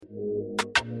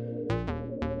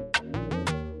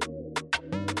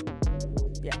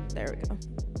go.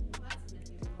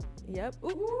 Yep.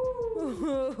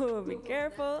 Ooh. Be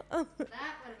careful. That would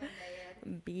have been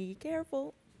bad. Be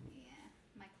careful. Yeah,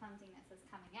 my clumsiness is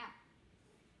coming out.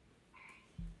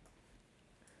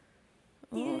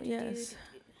 Oh, yes.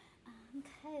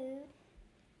 Code.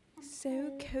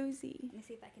 So cozy. Let me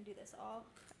see if I can do this all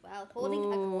while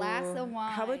holding a glass of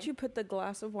wine. How about you put the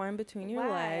glass of wine between your Why?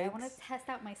 legs? I want to test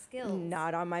out my skills.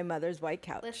 Not on my mother's white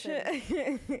couch. Listen,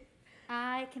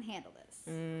 I can handle this.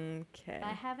 Okay.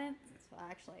 I haven't. Well,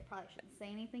 actually, I probably shouldn't say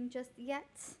anything just yet.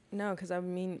 No, because I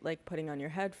mean, like, putting on your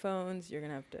headphones, you're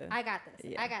going to have to... I got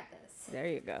this. Yeah. I got this. There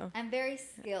you go. I'm very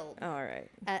skilled All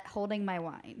right. at holding my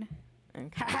wine.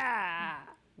 Okay. Ha!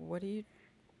 What are you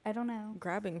I don't know.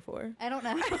 grabbing for? I don't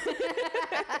know.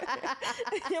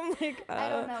 I'm like, I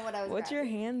don't know what I was what's your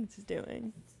grabbing. hands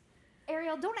doing?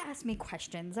 Ariel, don't ask me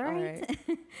questions, all right?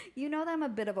 You know that I'm a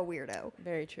bit of a weirdo.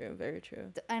 Very true. Very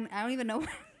true. And I don't even know.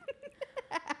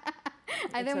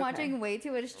 I've been okay. watching way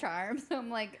too much Charm, so I'm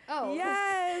like, oh.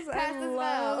 Yes, pass I the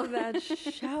love spell. that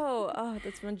show. Oh,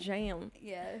 that's my jam.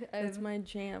 Yeah. That's my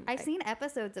jam. I've seen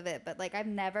episodes of it, but like I've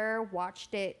never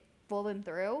watched it full and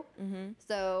through. Mm-hmm.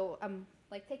 So I'm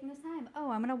like taking this time.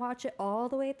 Oh, I'm going to watch it all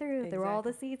the way through all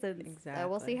the seasons. Exactly. So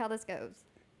we'll see how this goes.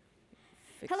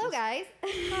 Hello, guys.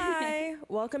 Hi.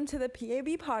 Welcome to the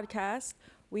PAB podcast.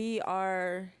 We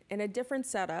are in a different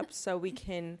setup so we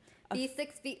can... Be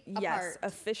 6 feet apart. Yes,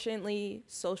 efficiently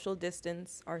social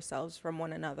distance ourselves from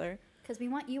one another. Because we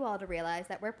want you all to realize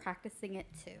that we're practicing it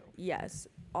too. Yes,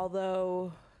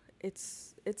 although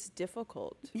it's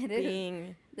difficult. It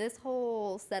is. This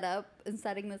whole setup and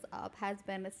setting this up has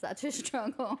been such a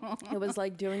struggle. It was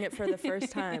like doing it for the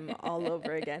first time all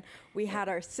over again. We had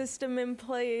our system in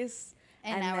place.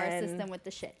 And now our system with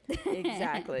the shit.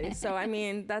 Exactly. So, I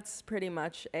mean, that's pretty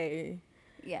much a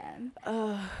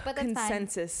but that's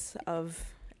consensus of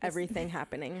everything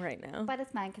happening right now. But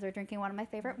it's fine because we're drinking one of my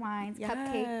favorite wines, Yes.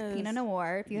 Cupcake Pinot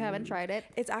Noir, if you haven't tried it.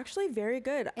 It's actually very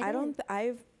good.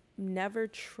 I've never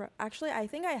tried. Actually, I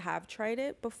think I have tried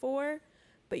it before,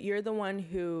 but you're the one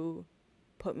who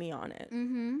put me on it.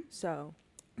 Mm-hmm. So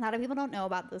a lot of people don't know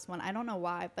about this one. I don't know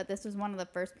why, but this was one of the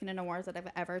first Pinot Noirs that I've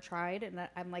ever tried, and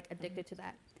I'm like addicted to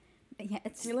that. Yeah,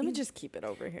 let me just keep it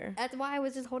over here. That's why I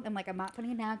was just holding. I'm like, I'm not putting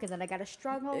it down because then I got to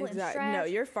struggle and stretch. No,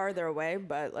 you're farther away,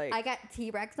 but like I got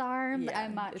T-Rex arms. Yeah,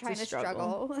 I'm not trying to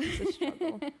struggle. It's a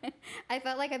struggle. I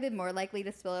felt like I've been more likely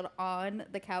to spill it on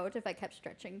the couch if I kept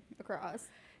stretching across.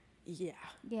 Yeah.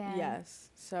 Yeah. Yes.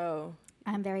 So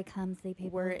I'm very clumsy, people.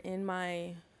 we're in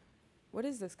my. What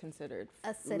is this considered?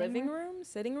 A sitting living room?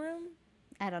 Sitting room?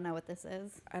 I don't know what this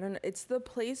is. I don't know. It's the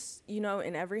place,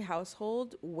 in every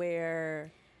household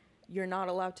where you're not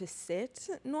allowed to sit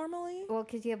normally. Well,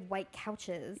 because you have white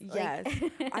couches. Yes.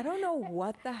 I don't know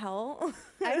what the hell.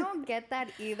 I don't get that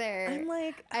either. I'm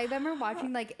like... I remember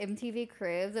watching like MTV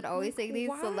Cribs and always seeing these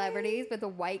celebrities with the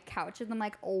white couches. I'm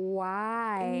like,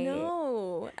 why?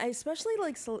 No. Especially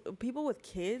like people with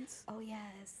kids. Oh,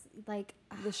 yes. Like...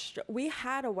 We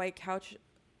had a white couch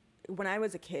when I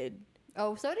was a kid.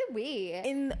 Oh, so did we.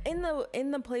 In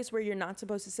the place where you're not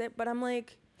supposed to sit, but I'm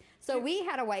like... So we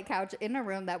had a white couch in a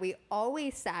room that we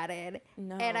always sat in.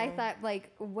 No. And I thought, like,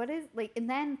 what is, like, and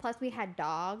then plus we had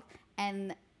dog,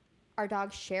 and our dog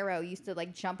Shero used to,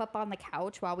 like, jump up on the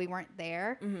couch while we weren't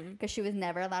there because she was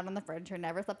never allowed on the furniture,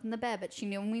 never slept in the bed, but she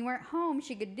knew when we weren't home,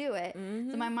 she could do it. Mm-hmm.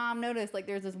 So my mom noticed, like,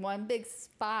 there's this one big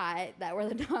spot where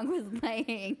the dog was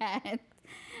laying at.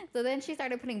 So then she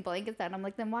started putting blankets down. I'm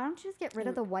like, then why don't you just get rid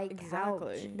of the white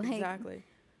couch? Exactly.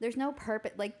 There's no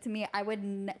purpose. Like, to me, I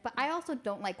would... but I also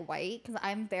don't like white because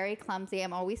I'm very clumsy.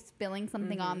 I'm always spilling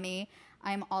something on me.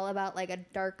 I'm all about, like, a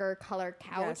darker color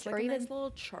couch. Yes, like or a even nice little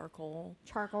charcoal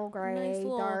gray, nice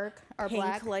dark, or pink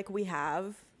black. like we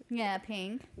have. Yeah,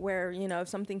 pink. Where, if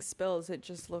something spills, it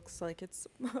just looks like it's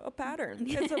a pattern.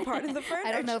 It's a part of the furniture.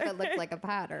 I don't know if it looked like a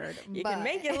pattern. You can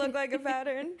make it look like a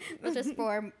pattern. It's just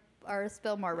for... or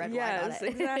spill more red wine on it. Yes,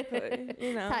 exactly.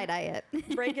 Tie-dye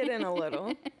it. Break it in a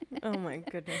little. Oh my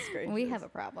goodness gracious. We have a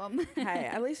problem. Hey,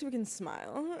 at least we can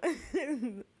smile.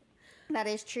 That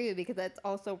is true because that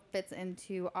also fits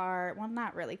into our, well,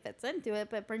 not really fits into it,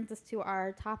 but brings us to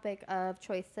our topic of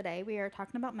choice today. We are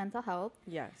talking about mental health.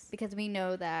 Yes. Because we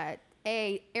know that,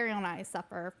 Ariel and I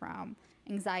suffer from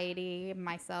anxiety,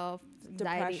 myself,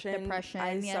 depression.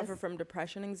 I suffer from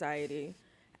depression, anxiety,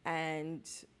 and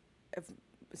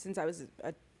since I was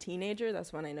a teenager,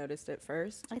 that's when I noticed it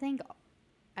first. I think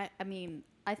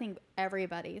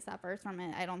everybody suffers from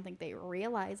it. I don't think they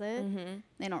realize it. Mm-hmm.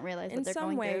 They don't realize what they're going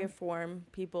through. In some way or form,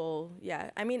 people,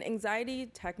 yeah. I mean, anxiety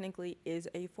technically is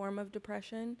a form of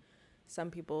depression.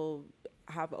 Some people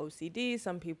have OCD.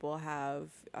 Some people have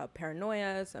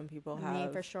paranoia. Some people have... Me,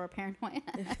 for sure, paranoia.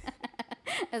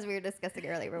 As we were discussing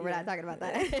earlier, but we're not talking about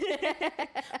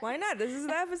that. Why not? This is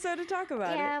the episode to talk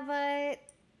about it. Yeah, but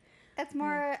it's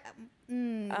more...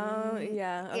 Oh,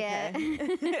 yeah. Okay.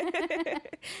 Yeah.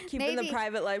 Keeping the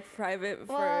private life private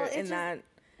in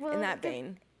that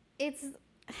vein.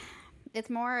 It's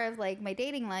more of like my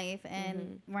dating life,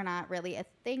 and we're not really a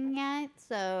thing yet.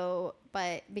 So,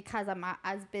 but because I'm not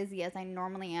as busy as I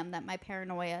normally am, that my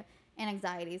paranoia and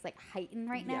anxiety is like heightened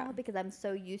right now because I'm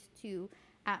so used to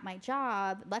at my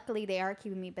job. Luckily, they are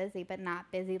keeping me busy, but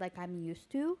not busy like I'm used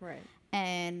to. Right.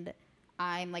 And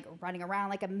I'm like running around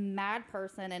like a mad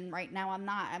person, and right now I'm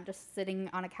not. I'm just sitting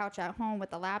on a couch at home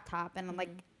with a laptop, and I'm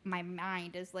like, my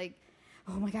mind is like,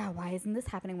 oh my God, why isn't this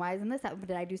happening? Why isn't this happening?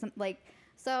 Did I do something? Like,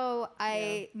 so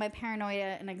my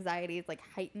paranoia and anxiety is like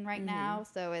heightened right now.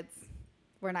 So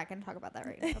we're not going to talk about that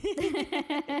right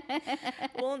now.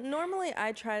 Well, normally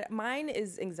mine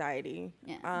is anxiety.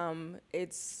 Yeah.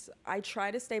 I try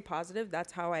to stay positive.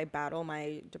 That's how I battle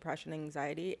my depression and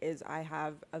anxiety is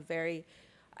I've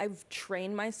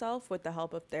trained myself with the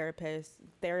help of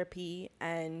therapy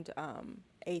and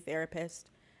a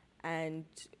therapist, and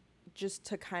just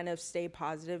to kind of stay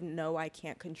positive, know I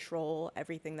can't control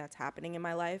everything that's happening in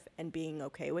my life and being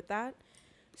okay with that.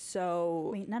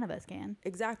 So none of us can.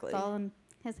 Exactly. It's all in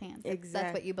his hands.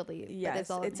 That's what you believe. Yes,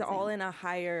 it's all in a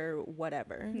higher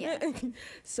whatever. Yeah.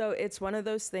 So it's one of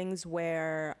those things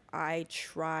where I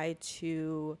try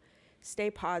to stay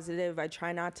positive. I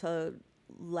try not to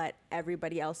let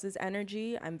everybody else's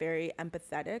energy. I'm very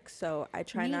empathetic, so I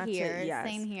try not to. Yes.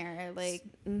 Same here. Like.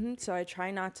 So I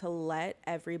try not to let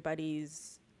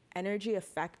everybody's energy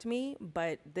affect me.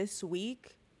 But this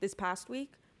past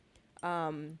week,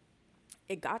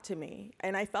 it got to me,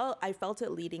 and I felt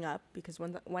it leading up because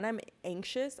when I'm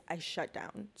anxious, I shut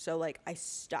down. So like I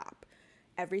stop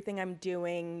everything I'm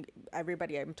doing,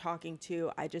 everybody I'm talking to.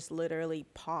 I just literally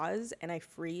pause and I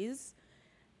freeze.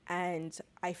 And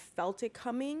I felt it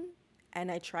coming, and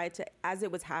I tried to, as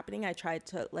it was happening, I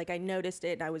noticed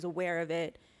it and I was aware of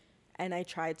it, and I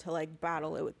tried to like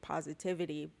battle it with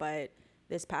positivity. But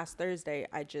this past Thursday,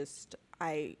 I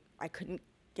couldn't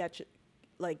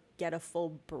get a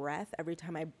full breath. Every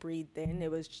time I breathed in,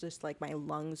 it was just like my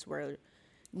lungs were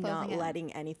not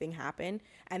letting anything happen.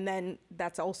 And then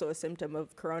that's also a symptom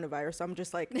of coronavirus. So I'm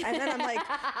just like, and then I'm like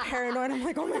paranoid. I'm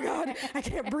like, oh my God, I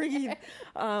can't breathe.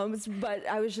 But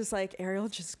I was just like, Ariel,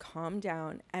 just calm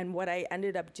down. And what I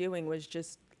ended up doing was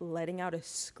just letting out a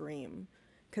scream,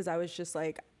 because I was just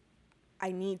like,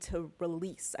 I need to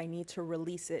release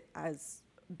it as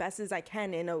best as I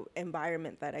can in an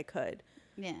environment that I could.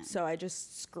 Yeah. So I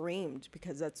just screamed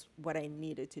because that's what I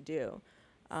needed to do.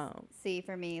 See,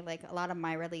 for me, like a lot of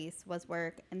my release was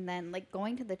work, and then like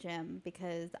going to the gym,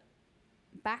 because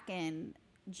back in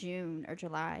June or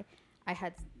July, I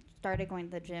had started going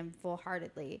to the gym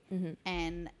full-heartedly.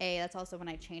 And that's also when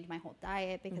I changed my whole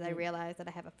diet, because I realized that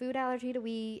I have a food allergy to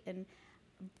wheat. And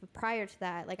prior to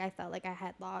that, like I felt like I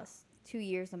had lost 2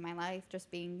 years of my life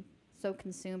just being so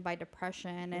consumed by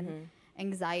depression and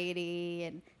anxiety,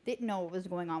 and didn't know what was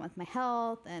going on with my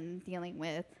health, and dealing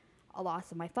with a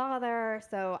loss of my father.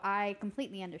 So I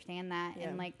completely understand that.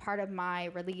 And like part of my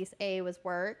release was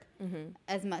work.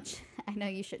 As much, I know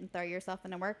you shouldn't throw yourself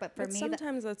into work, but for me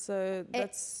sometimes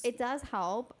it does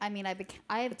help. I mean,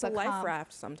 it's a life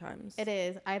raft sometimes. It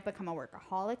is. I've become a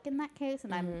workaholic in that case,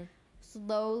 and I'm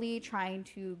slowly trying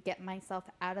to get myself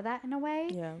out of that in a way,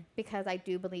 because I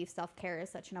do believe self-care is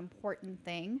such an important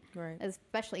thing, right?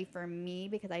 Especially for me,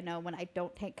 because I know when I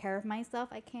don't take care of myself,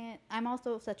 I'm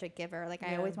also such a giver. Like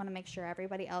I always want to make sure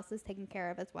everybody else is taken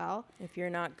care of as well. If you're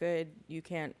not good, you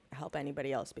can't help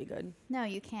anybody else be good. No,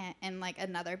 you can't. And like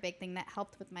another big thing that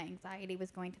helped with my anxiety was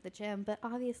going to the gym, but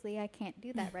obviously I can't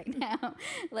do that right now.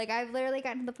 Like I've literally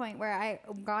gotten to the point where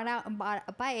I've gone out and bought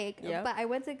a bike, but I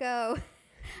went to go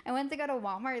to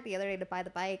Walmart the other day to buy the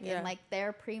bike, and like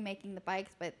they're pre-making the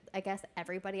bikes, but I guess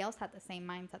everybody else had the same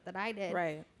mindset that I did.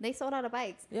 Right. They sold out of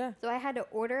bikes. Yeah. So I had to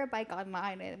order a bike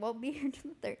online, and it won't be here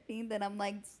till the 13th, and I'm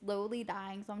like slowly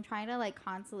dying. So I'm trying to like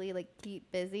constantly like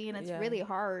keep busy, and it's really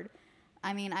hard.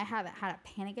 I mean, I haven't had a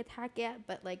panic attack yet,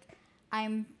 but like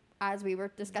as we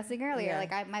were discussing earlier,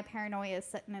 like my paranoia is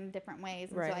sitting in different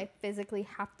ways, and so I physically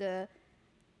have to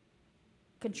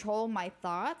control my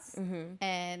thoughts.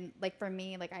 And like for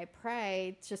me, like I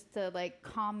pray just to like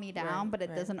calm me down, but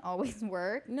it doesn't always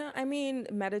work. No, I mean,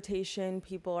 meditation,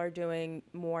 people are doing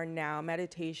more now.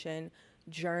 Meditation,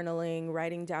 journaling,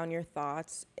 writing down your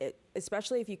thoughts,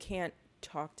 especially if you can't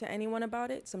talk to anyone about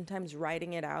it, sometimes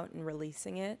writing it out and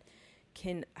releasing it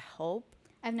can help.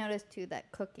 I've noticed too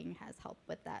that cooking has helped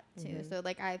with that too. So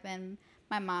like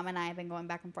my mom and I have been going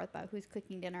back and forth about who's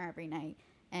cooking dinner every night.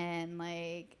 And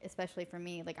like, especially for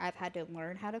me, like I've had to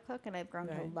learn how to cook, and I've grown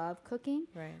to love cooking.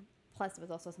 Right. Plus, it was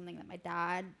also something that my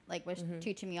dad like was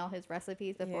teaching me all his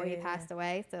recipes before he passed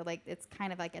away. So like, it's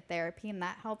kind of like a therapy, and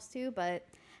that helps too. But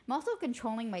I'm also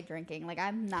controlling my drinking. Like,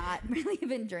 I'm not really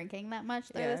even drinking that much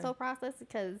through this whole process,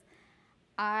 because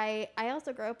I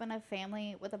also grew up in a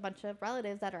family with a bunch of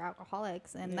relatives that are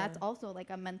alcoholics, and that's also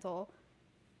like a mental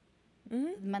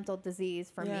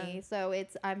disease for me. So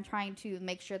I'm trying to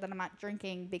make sure that I'm not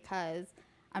drinking because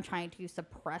I'm trying to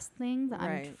suppress things.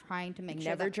 I'm trying to make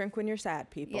sure never drink when you're sad,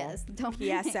 people. Yes. Don't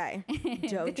PSA.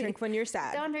 Don't drink when you're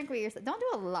sad. Don't drink when you're sad. Don't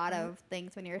do a lot of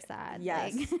things when you're sad.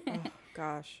 Yes. Like, oh,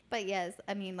 gosh. But yes,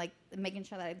 I mean, like making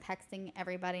sure that I'm texting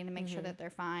everybody to make sure that they're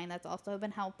fine. That's also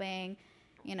been helping.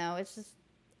 You know, it's just,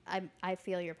 I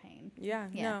feel your pain. Yeah.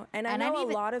 No. And I know a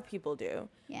lot of people do.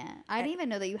 Yeah. I didn't even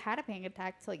know that you had a panic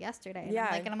attack till yesterday.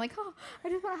 And I'm like, oh, I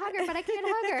just want to hug her, but I can't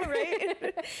hug her.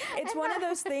 Right. It's one of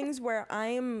those things where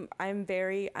I'm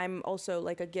also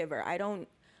like a giver. I don't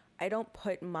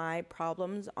put my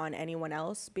problems on anyone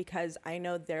else, because I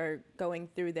know they're going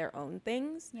through their own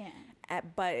things. Yeah.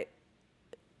 But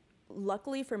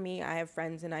luckily for me, I have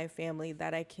friends and I have family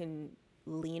that I can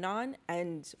lean on.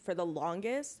 And for the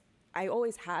longest, I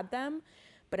always had them,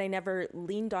 but I never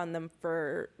leaned on them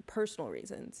for personal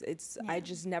reasons. I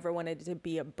just never wanted to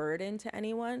be a burden to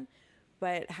anyone.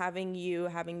 But having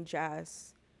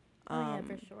Jess,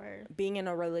 for sure. Being in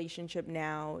a relationship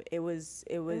now, it was.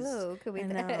 Ooh, could we? I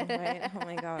know, right? Oh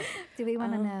my gosh. Do we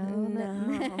want to know?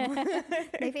 No.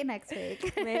 Maybe next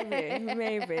week.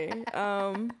 maybe.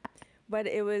 But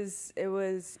it was.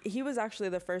 He was actually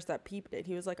the first that peeped it.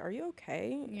 He was like, "Are you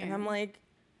okay?" Yeah. And I'm like,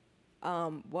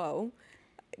 whoa.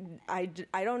 I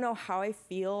don't know how I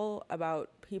feel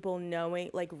about people knowing,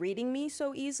 like, reading me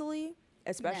so easily,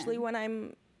 especially when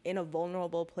I'm in a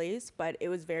vulnerable place, but it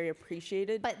was very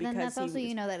appreciated. But then that's also,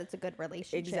 you know, that it's a good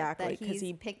relationship. Exactly, because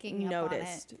he picking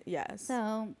noticed. Up on it. Yes.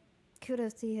 So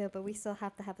kudos to you, but we still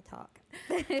have to have a talk.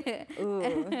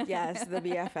 Ooh, yes, the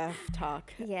BFF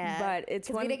talk. Yeah, but it's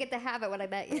because we didn't get to have it when I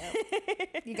met you.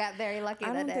 You got very lucky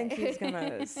that day. I don't think he's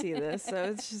gonna see this,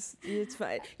 so it's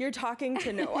fine. You're talking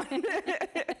to no one.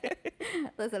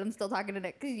 Listen, I'm still talking to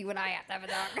Nick because you and I have to have a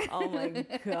talk. Oh my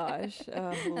gosh,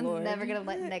 I'm Lord. never gonna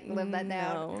let Nick live that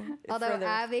down. Although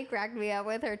Abby cracked me up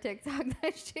with her TikTok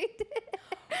that she did.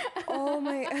 Oh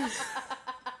my.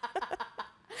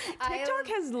 TikTok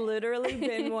has literally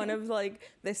been one of like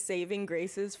the saving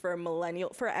graces for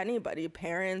anybody,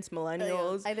 parents,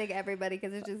 millennials. I think everybody,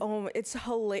 because it's just it's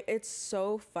hilarious. It's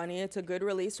so funny. It's a good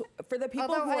release for the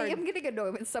people. Although I am getting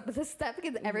annoyed with some of this stuff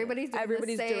because everybody's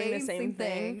doing the same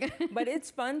thing. But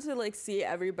it's fun to like see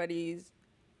everybody's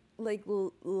like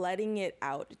letting it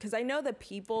out, because I know the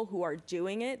people who are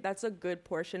doing it, that's a good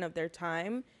portion of their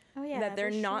time. Oh yeah, that they're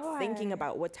not thinking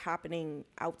about what's happening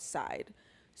outside.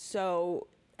 So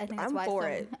I'm for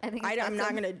it. I'm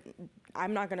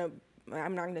not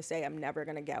gonna say I'm never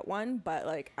gonna get one, but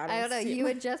like I don't know. You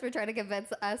and Jess were trying to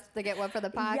convince us to get one for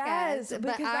the podcast. Yes,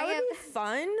 because that would be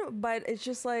fun. But it's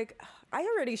just like I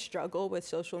already struggle with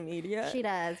social media. She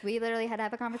does. We literally had to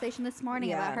have a conversation this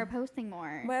morning about her posting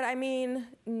more. But I mean,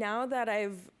 now that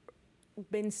I've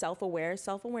been self-aware,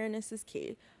 self-awareness is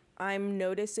key. I'm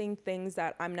noticing things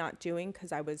that I'm not doing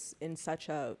because I was in such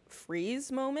a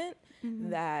freeze moment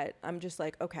that I'm just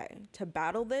like, okay, to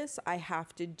battle this, I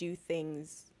have to do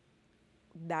things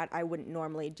that I wouldn't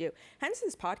normally do. Hence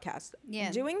this podcast.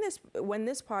 Yeah. Doing this, when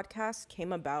this podcast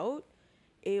came about,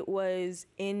 it was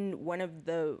in one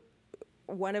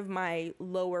of my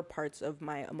lower parts of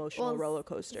my emotional roller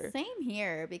coaster. Same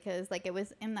here, because like it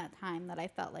was in that time that I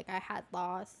felt like I had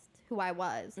lost who I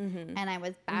was, and I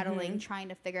was battling, trying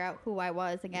to figure out who I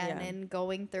was again, and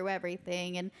going through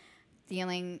everything and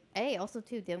dealing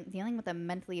with a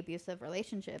mentally abusive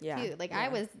relationship too. Like I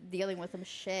was dealing with some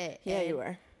shit. Yeah, you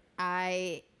were.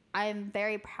 I'm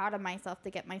very proud of myself to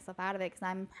get myself out of it, because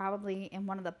I'm probably in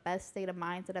one of the best state of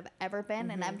minds that I've ever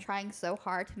been, and I'm trying so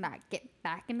hard to not get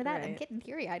back into that. Right. I'm getting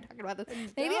teary-eyed talking about this.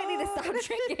 Maybe I need to stop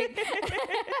drinking.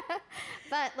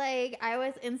 But like I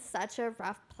was in such a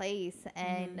rough place,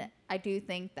 and I do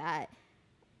think that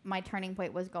my turning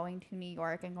point was going to New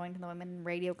York and going to the Women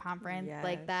Radio Conference,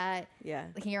 like that. Yeah.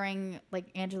 Hearing like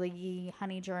Angela Yee,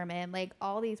 Honey German, like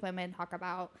all these women talk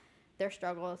about their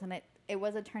struggles, and it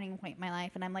was a turning point in my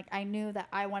life. And I'm like, I knew that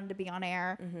I wanted to be on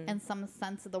air in some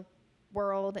sense of the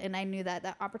world, and I knew that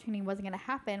that opportunity wasn't going to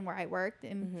happen where I worked,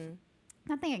 and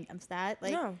nothing against that.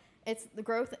 Like, it's the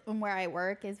growth in where I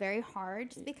work is very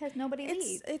hard just because nobody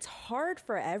leads. It's hard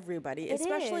for everybody,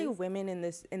 especially women in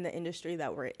the industry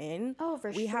that we're in. Oh,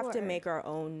 for sure. We have to make our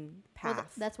own path. Well,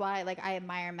 that's why like I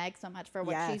admire Meg so much for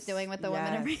what she's doing with the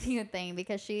Women in Radio thing,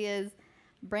 because she is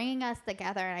bringing us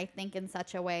together, and I think in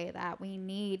such a way that we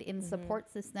need in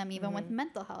support system, even with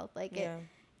mental health. Like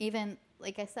even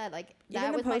like I said, like even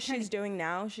that the was post she's doing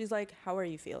now, she's like, how are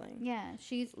you feeling? Yeah,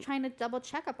 she's trying to double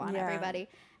check up on everybody.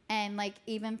 And like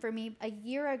even for me a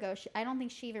year ago, I don't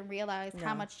think she even realized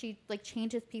how much she like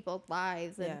changes people's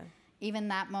lives. And even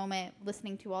that moment,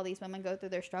 listening to all these women go through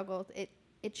their struggles,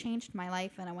 it changed my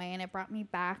life in a way, and it brought me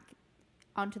back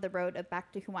onto the road of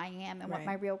back to who I am and what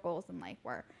my real goals in life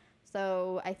were.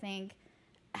 So I think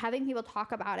having people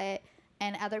talk about it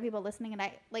and other people listening, and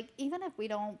I like, even if we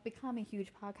don't become a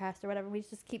huge podcast or whatever, we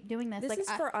just keep doing this. This like, is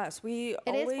for us. We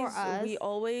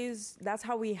always, that's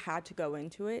how we had to go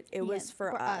into it. It was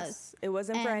for us. It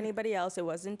wasn't for anybody else. It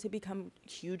wasn't to become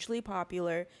hugely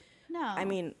popular. No. I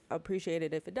mean, appreciate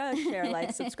it if it does. Share,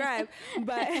 like, subscribe.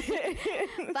 But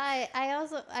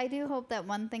I do hope that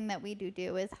one thing that we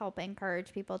do is help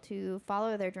encourage people to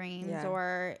follow their dreams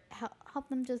or help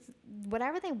them just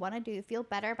whatever they want to do, feel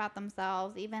better about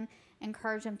themselves, even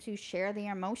encourage them to share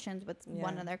their emotions with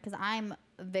one another. Because I'm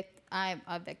a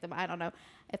victim. I don't know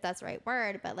if that's the right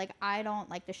word, but like I don't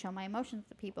like to show my emotions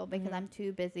to people because I'm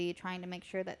too busy trying to make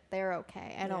sure that they're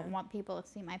okay. I don't want people to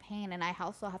see my pain, and I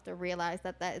also have to realize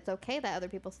that it's okay that other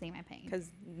people see my pain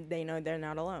because they know they're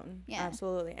not alone. Yeah,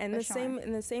 absolutely. And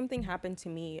the same thing happened to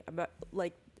me about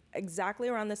like exactly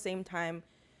around the same time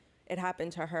it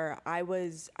happened to her.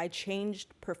 I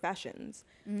changed professions,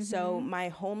 so my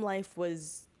home life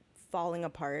was falling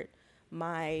apart.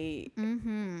 My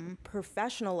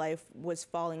professional life was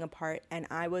falling apart, and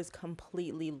I was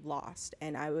completely lost.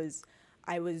 And I was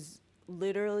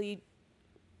literally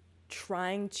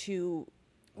trying to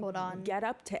get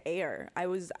up to air.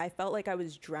 I felt like I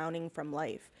was drowning from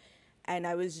life, and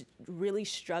I was really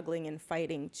struggling and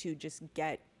fighting to just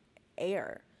get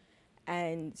air.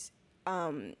 And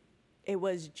it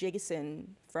was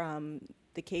Jason from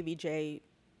the KVJ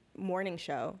morning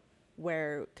show,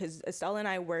 where because Estelle and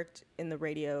I worked in the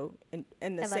radio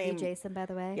in the same. I love you, Jason, by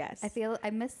the way. Yes. I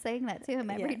miss saying that to him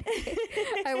every day.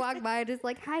 I walk by just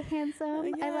like, hi,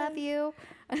 handsome. I love you.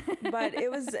 But it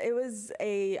was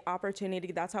a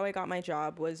opportunity. That's how I got my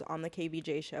job, was on the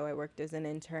KVJ show. I worked as an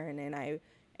intern,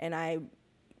 and I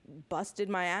busted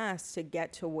my ass to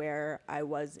get to where I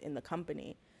was in the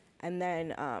company. And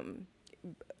then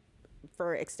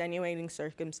for extenuating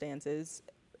circumstances,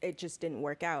 it just didn't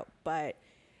work out. But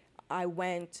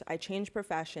I changed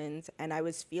professions, and I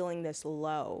was feeling this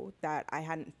low that I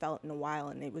hadn't felt in a while,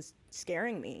 and it was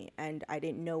scaring me, and I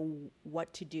didn't know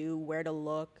what to do, where to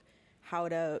look, how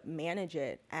to manage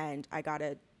it. And I got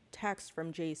a text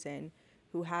from Jason,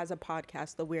 who has a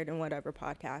podcast, the Weird and Whatever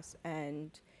podcast,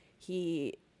 and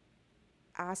he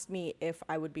asked me if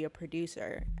I would be a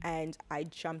producer, and I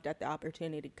jumped at the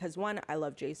opportunity because, one, I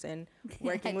love Jason.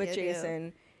 Working with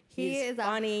Jason. He's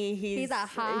funny. He's a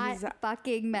hot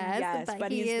fucking mess. Yes,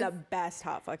 but he's the best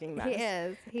hot fucking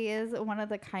mess. He is one of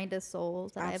the kindest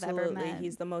souls that I've ever met.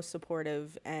 He's the most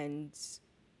supportive, and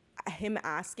him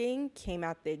asking came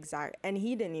at the exact, and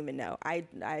he didn't even know. I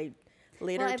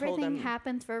later told him. Everything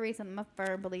happens for a reason. I'm a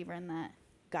firm believer in that.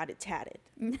 Got it tatted.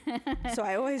 So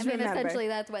I always remember. Essentially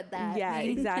that's what that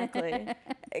means. Exactly.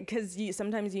 Because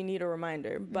sometimes you need a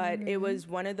reminder. But it was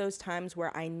one of those times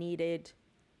where I needed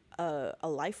a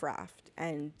life raft,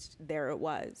 and there it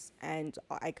was. And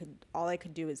all I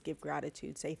could do is give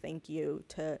gratitude, say thank you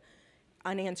to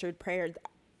unanswered prayers.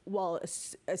 Well,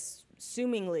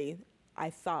 assumingly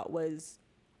I thought was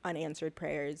unanswered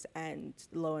prayers, and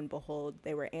lo and behold,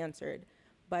 they were answered.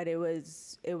 But it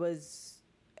was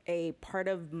a part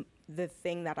of the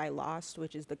thing that I lost,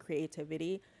 which is the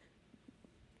creativity.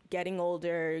 Getting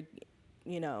older,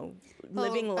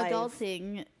 living life.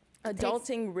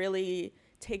 Adulting really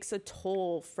takes a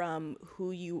toll from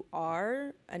who you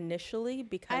are initially,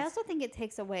 because I also think it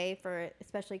takes away for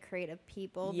especially creative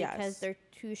people because they're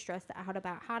too stressed out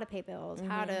about how to pay bills,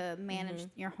 how to manage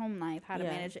your home life, how to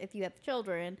manage if you have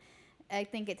children. I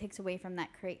think it takes away from that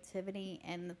creativity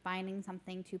and finding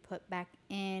something to put back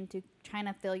in to trying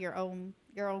to fill your own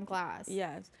glass.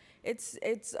 Yes.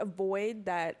 It's a void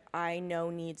that I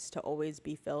know needs to always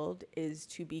be filled, is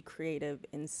to be creative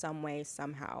in some way,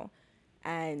 somehow.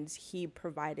 And he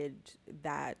provided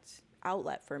that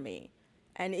outlet for me.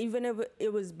 And even if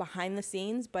it was behind the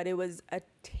scenes, but it was a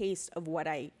taste of what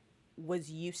I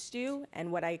was used to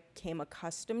and what I came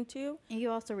accustomed to. And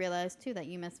you also realized too that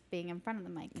you miss being in front of the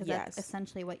mic, because that's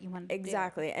essentially what you wanted to do.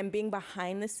 Exactly. And being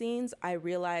behind the scenes, I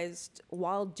realized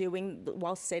while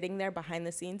sitting there behind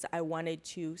the scenes, I wanted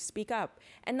to speak up.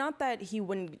 And not that he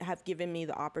wouldn't have given me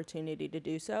the opportunity to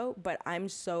do so, but I'm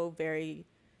so very,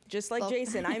 just like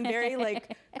Jason, I'm very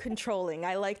like controlling.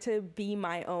 I like to be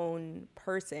my own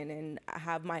person and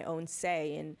have my own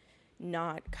say and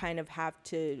not kind of have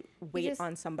to wait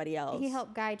on somebody else. He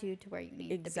helped guide you to where you need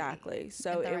to be. Exactly.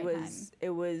 So it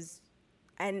was,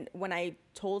 and when I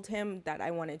told him that I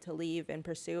wanted to leave and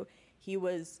pursue,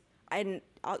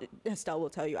 Estelle will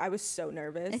tell you, I was so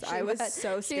nervous. I was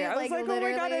so scared. I was like, oh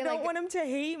my God, I don't want him to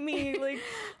hate me.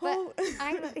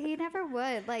 Like, he never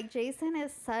would. Like, Jason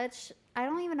is such, I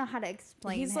don't even know how to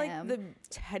explain him. He's like the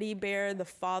teddy bear, the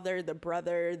father, the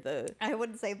brother, I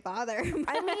wouldn't say father.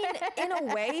 I mean, in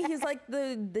a way, he's like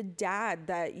the dad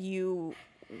that you...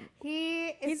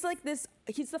 He's like this.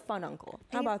 He's the fun uncle.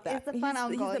 How about that? He's the fun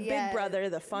uncle. He's the big brother,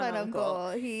 the fun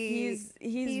uncle. He's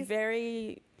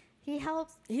very... He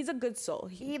helps. He's a good soul.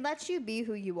 He lets you be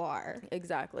who you are.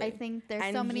 Exactly. I think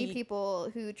there's so many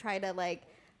people who try to like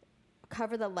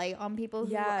cover the light on people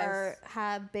who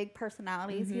have big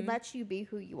personalities. He lets you be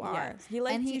who you are. Yes. He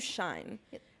lets you shine.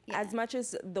 As much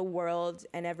as the world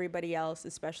and everybody else,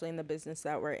 especially in the business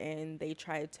that we're in, they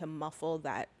try to muffle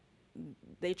that.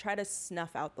 They try to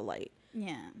snuff out the light.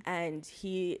 Yeah. And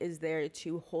he is there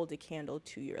to hold a candle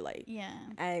to your light. Yeah.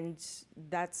 And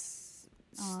that's...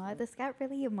 Oh, this got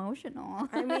really emotional.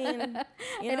 I mean,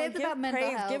 it is about mental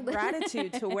health. Give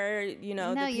gratitude to where, the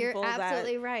people you're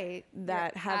absolutely right.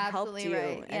 that have helped you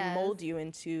and mold you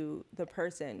into the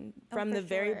person. From the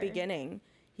very beginning,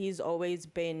 he's always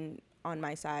been on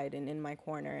my side and in my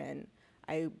corner, and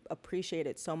I appreciate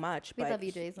it so much. We love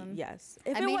you, Jason. Yes.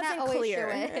 If it wasn't clear.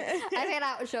 I may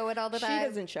not show it all the time. She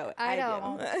doesn't show it. I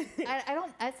don't. I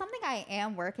don't. It's something I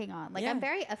am working on. Like, I'm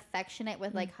very affectionate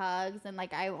with like hugs, and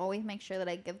like I always make sure that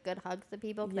I give good hugs to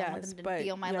people because I want them to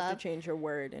feel my love. You have to change your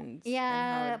word and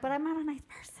but I'm not a nice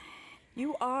person.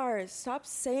 You are. Stop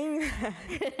saying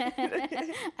that.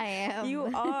 I am. You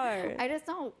are. I just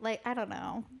don't like. I don't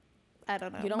know.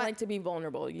 You don't like to be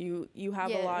vulnerable. You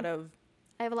have a lot of...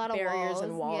 I have a lot of barriers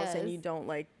and walls, and you don't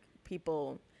like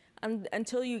people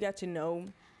until you get to know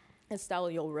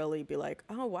Estelle. You'll really be like,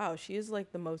 oh wow, she is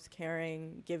like the most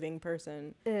caring, giving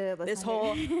person. This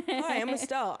whole hi, I'm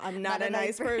Estelle. I'm not a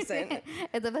nice person.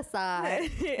 It's a facade.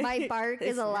 My bark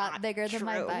is a lot bigger than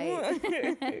my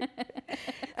bite.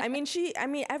 I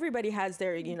mean, everybody has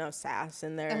their sass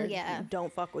and their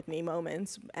don't fuck with me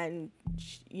moments, and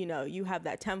you have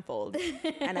that tenfold,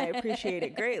 and I appreciate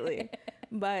it greatly.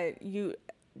 But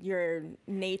your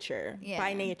nature,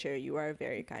 by nature, you are a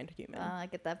very kind human. I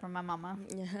get that from my mama.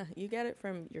 Yeah, you get it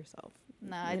from yourself.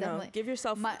 No, I definitely give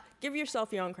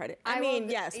yourself your own credit.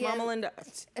 Mama Linda,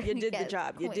 you did the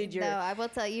job. You did your... No, I will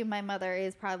tell you, my mother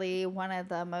is probably one of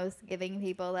the most giving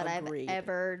people that I've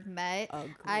ever met.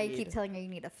 Agreed. I keep telling her, you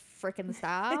need to freaking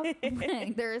stop.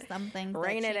 Like, there are some things.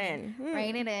 Rein it in.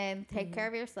 Rein it in. Take care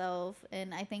of yourself.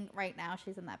 And I think right now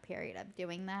she's in that period of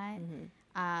doing that.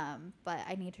 But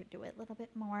I need her to do it a little bit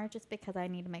more, just because I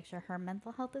need to make sure her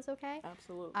mental health is okay.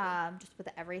 Absolutely. Just with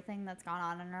everything that's gone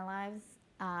on in our lives.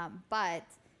 But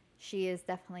she is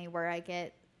definitely where I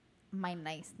get my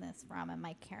niceness from and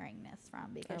my caringness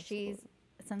from, because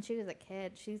since she was a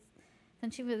kid,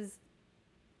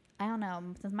 I don't know,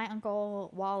 since my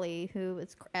Uncle Wally, who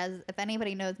is, if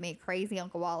anybody knows me, crazy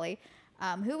Uncle Wally,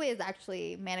 who is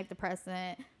actually manic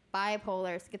depressant,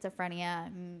 bipolar,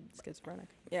 schizophrenia.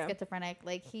 Schizophrenic.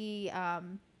 Like,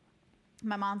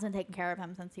 my mom's been taking care of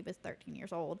him since he was 13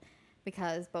 years old,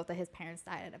 because both of his parents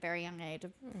died at a very young age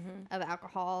of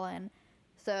alcohol. And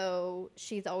so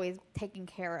she's always taking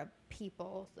care of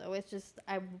people. So it's just,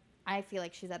 I feel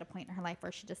like she's at a point in her life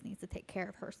where she just needs to take care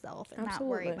of herself and not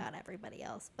worry about everybody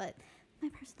else. But my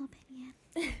personal opinion,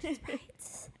 she's right.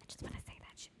 I just want to say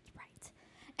that she's right.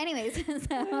 Anyways,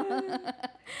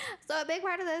 so a big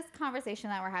part of this conversation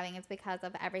that we're having is because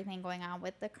of everything going on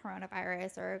with the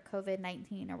coronavirus or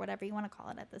COVID-19 or whatever you want to call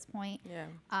it at this point.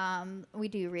 Yeah. We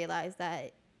do realize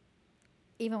that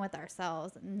even with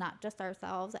ourselves, not just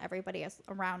ourselves, everybody else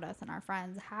around us and our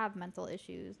friends have mental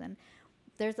issues, and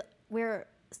we're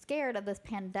scared of this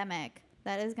pandemic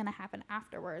that is going to happen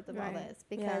afterwards of all this,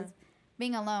 because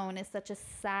being alone is such a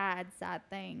sad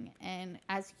thing, and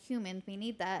as humans we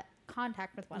need that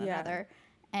contact with one another,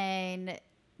 and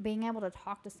being able to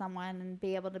talk to someone and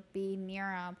be able to be near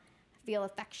them, feel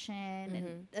affection,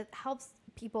 and it helps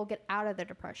people get out of their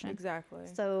depression. Exactly.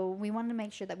 So we wanted to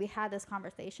make sure that we had this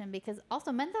conversation because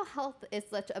also mental health is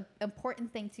such an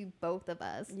important thing to both of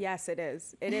us. Yes, it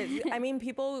is. It is. I mean,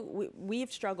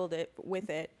 we've struggled with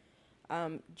it.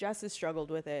 Jess has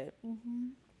struggled with it. Mm-hmm.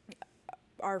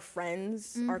 Our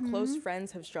friends, our close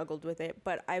friends have struggled with it.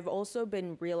 But I've also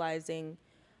been realizing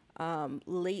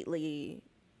lately,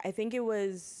 I think it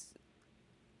was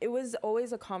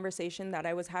always a conversation that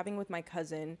I was having with my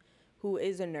cousin, who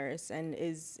is a nurse and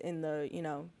is in the,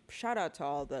 shout out to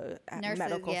all the nurses,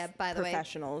 medical by the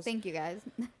professionals. Way, thank you guys.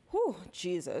 Whew,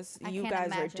 Jesus. You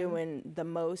guys are doing the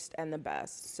most and the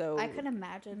best. So I couldn't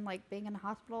imagine like being in a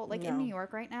hospital, like in New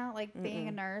York right now, like being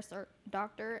a nurse or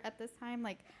doctor at this time.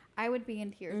 Like I would be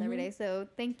in tears every day. So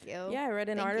thank you. Yeah, I read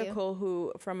an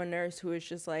article from a nurse who was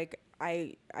just like,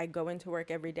 I go into work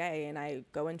every day and I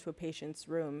go into a patient's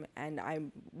room and I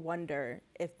wonder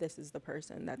if this is the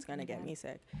person that's going to get me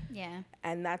sick. Yeah.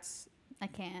 And that's I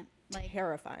can't. Like,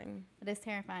 terrifying. It is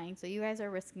terrifying. So you guys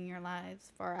are risking your lives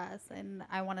for us, and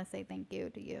I want to say thank you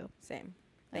to you. Same.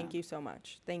 Thank you so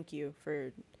much. Thank you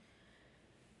for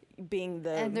being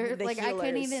the like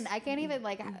healers. I can't even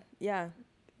like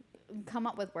come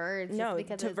up with words. No, just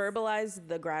because to verbalize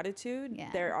the gratitude,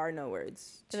 there are no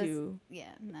words to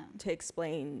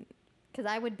explain. Because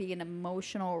I would be an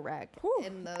emotional wreck.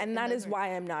 That is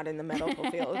why I'm not in the medical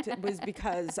field. It was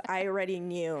because I already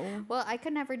knew. Well, I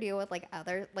could never deal with like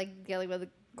other, like dealing with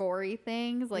gory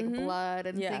things like blood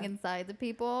and seeing inside the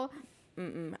people.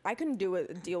 I couldn't deal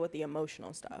with the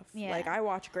emotional stuff. Yeah. Like I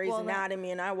watched Grey's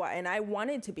Anatomy and I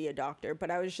wanted to be a doctor,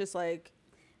 but I was just like.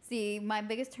 See, my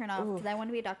biggest turnoff, because I wanted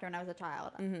to be a doctor when I was a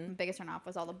child. My biggest turnoff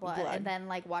was all the blood. And then,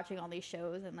 like, watching all these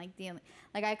shows and, like, dealing.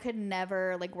 Like, I could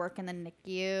never, like, work in the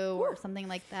NICU or something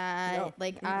like that. No.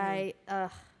 Like, I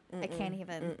can't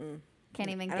even. Can't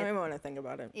even I don't even want to think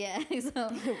about it. Yeah.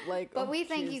 So, but we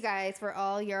thank you guys for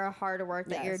all your hard work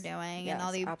that you're doing. And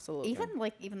all the, absolutely.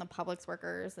 Even the Publix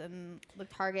workers and the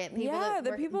Target people. Yeah,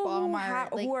 the people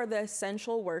who are the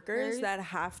essential workers that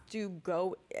have to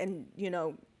go and,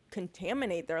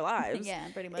 contaminate their lives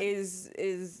pretty much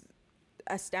is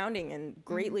astounding and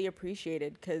greatly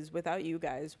appreciated, because without you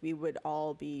guys we would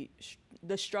all be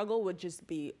the struggle would just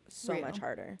be so much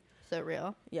harder. So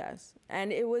real. Yes.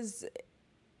 And it was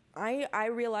I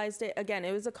realized it again,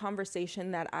 it was a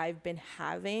conversation that I've been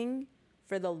having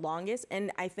for the longest,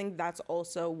 and I think that's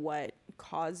also what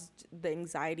caused the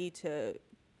anxiety to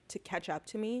catch up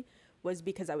to me, was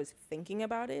because I was thinking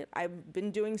about it. I've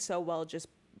been doing so well just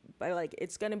by like,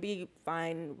 it's gonna be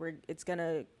fine, it's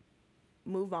gonna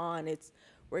move on,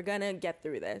 we're gonna get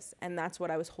through this. And that's what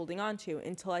I was holding on to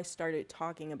until I started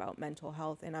talking about mental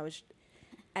health, and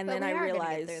then I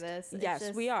realized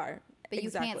yes, we are. But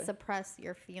you can't suppress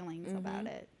your feelings about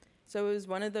it. So it was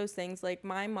one of those things, like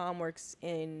my mom works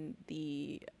in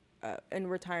the in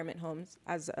retirement homes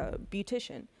as a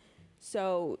beautician.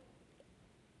 So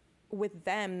with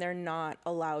them, they're not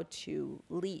allowed to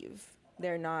leave.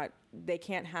 They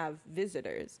can't have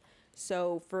visitors.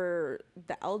 So for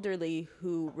the elderly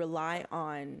who rely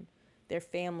on their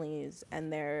families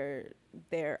and their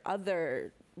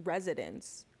other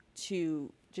residents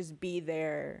to just be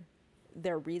their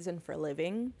reason for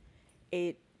living, the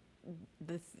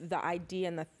idea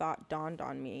and the thought dawned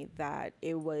on me that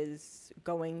it was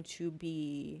going to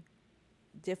be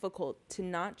difficult to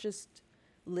not just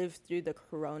live through the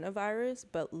coronavirus,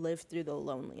 but live through the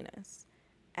loneliness.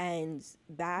 And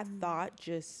that thought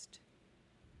just...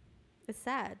 It's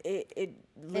sad. It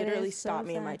literally stopped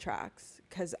me in my tracks,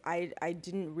 because I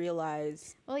didn't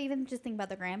realize... Well, even just think about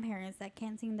the grandparents that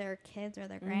can't see their kids or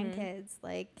their grandkids,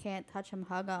 like can't touch them,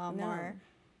 hug them, or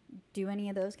do any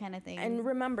of those kind of things. And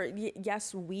remember,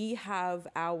 yes, we have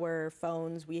our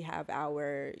phones, we have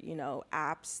our,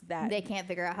 apps that... They can't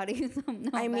figure out how to use them.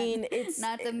 No, I mean, it's...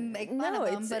 Not to make fun of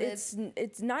them, but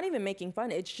it's not even making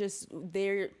fun. It's just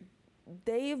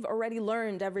they've already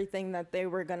learned everything that they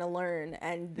were going to learn,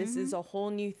 and this is a whole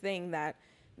new thing that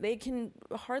they can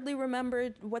hardly remember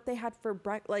what they had for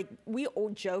breakfast. Like, we all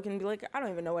joke and be like, I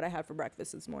don't even know what I had for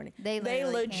breakfast this morning. They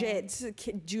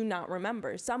legit do not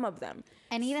remember, some of them.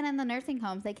 And even in the nursing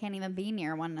homes, they can't even be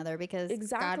near one another because,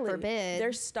 God forbid,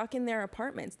 they're stuck in their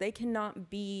apartments. They cannot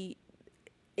be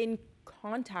in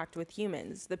contact with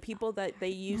humans, the people that they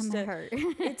used to hurt.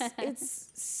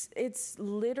 it's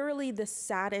literally the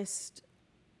saddest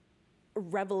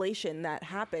revelation that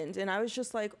happened, and I was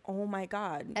just like, oh my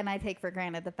God. And I take for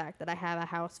granted the fact that I have a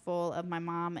house full of my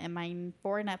mom and my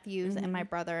 4 nephews and my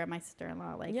brother and my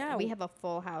sister-in-law. Like, we have a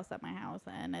full house at my house,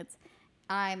 and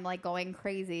I'm like going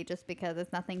crazy just because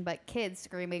it's nothing but kids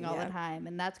screaming all the time,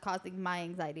 and that's causing my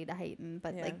anxiety to heighten.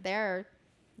 But like they're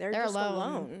They're just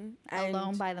alone.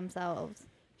 Alone by themselves.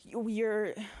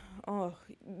 You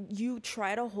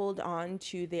try to hold on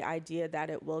to the idea that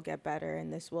it will get better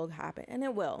and this will happen, and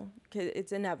it will, because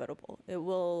it's inevitable.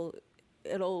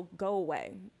 It'll go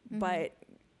away. But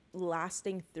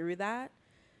lasting through that,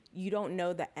 you don't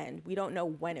know the end. We don't know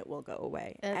when it will go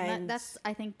away. And that's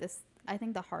I think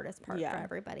the hardest part for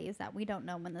everybody is that we don't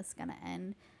know when this is going to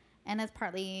end. And it's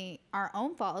partly our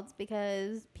own faults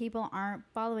because people aren't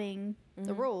following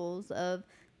the rules of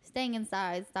staying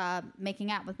inside, stop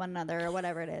making out with one another or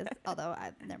whatever it is. Although,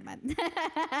 never mind.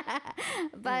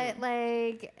 But,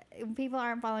 like, people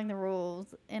aren't following the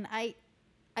rules. And I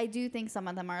do think some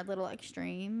of them are a little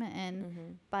extreme.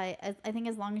 And but I think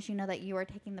as long as you know that you are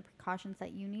taking the precautions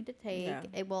that you need to take,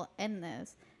 it will end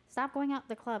this. Stop going out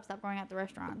the club. Stop going out the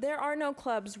restaurants. There are no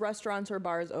clubs, restaurants, or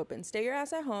bars open. Stay your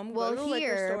ass at home. Well, go to the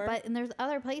liquor store. But and there's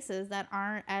other places that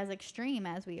aren't as extreme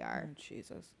as we are. Oh,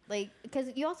 Jesus. Like, because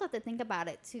you also have to think about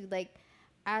it too. Like,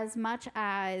 as much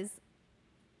as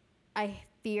I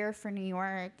fear for New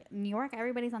York,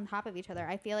 everybody's on top of each other.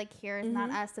 I feel like here is not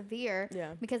as severe.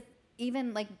 Yeah. Because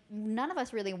even like none of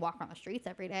us really walk on the streets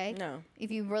every day. No. If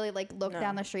you really like look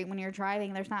down the street when you're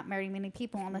driving, there's not very many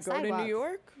people on the sidewalks. Go to New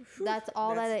York? That's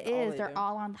all that it is. They're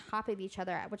all on top of each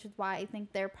other, which is why I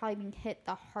think they're probably being hit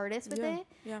the hardest with it.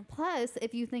 Yeah. Plus,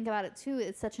 if you think about it too,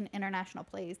 it's such an international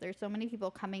place. There's so many people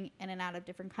coming in and out of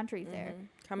different countries there.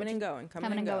 Coming and going. So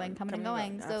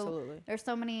Absolutely. there's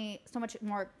so much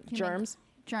more germs,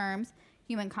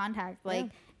 human contact.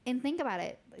 Like, and think about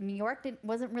it. New York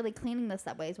wasn't really cleaning the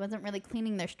subways, wasn't really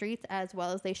cleaning their streets as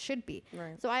well as they should be.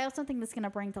 Right. So I also think this is going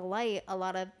to bring to light a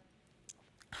lot of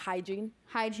hygiene.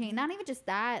 Not even just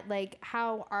that, like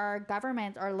how our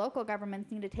local governments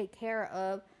need to take care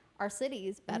of our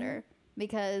cities better.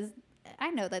 Because I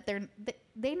know that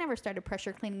they never started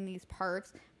pressure cleaning these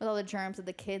parks with all the germs of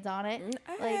the kids on it.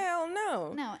 Like, hell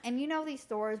no. No. And these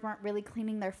stores weren't really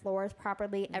cleaning their floors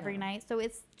properly every night. So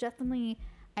it's definitely,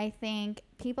 I think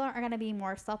people are going to be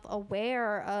more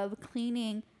self-aware of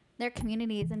cleaning their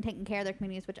communities and taking care of their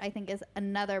communities, which I think is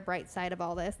another bright side of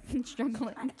all this. The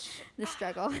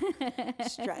struggle.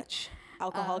 Stretch.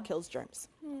 Alcohol kills germs.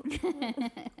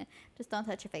 Just don't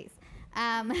touch your face.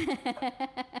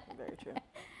 Very true.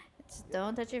 Just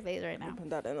don't touch your face right now. Put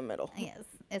that in the middle. Yes,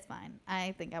 it's fine.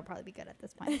 I think I'll probably be good at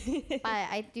this point. But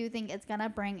I do think it's going to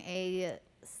bring a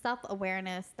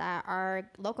self-awareness that our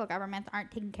local governments aren't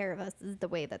taking care of us the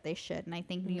way that they should. And I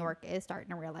think New York is starting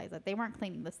to realize that they weren't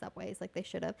cleaning the subways like they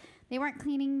should have. They weren't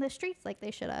cleaning the streets like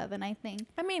they should have. And I think...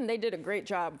 I mean, they did a great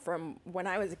job from when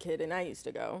I was a kid and I used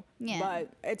to go. Yeah. But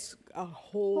it's a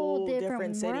whole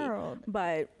different city. World.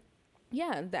 But,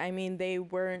 yeah, I mean, they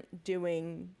weren't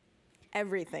doing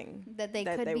everything that they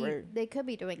could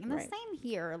be doing. And the same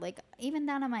here, like even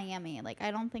down in Miami, like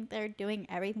I don't think they're doing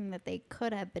everything that they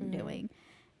could have been doing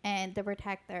and to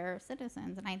protect their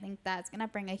citizens. And I think that's going to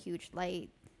bring a huge light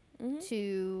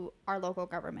to our local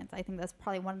governments. I think that's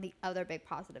probably one of the other big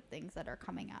positive things that are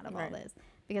coming out of all this,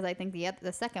 because I think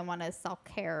the second one is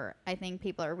self-care. I think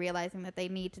people are realizing that they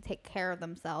need to take care of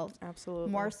themselves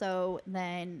more so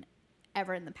than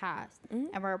ever in the past.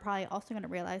 And we're probably also going to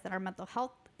realize that our mental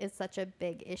health is such a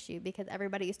big issue, because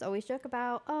everybody used to always joke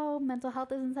about, oh, mental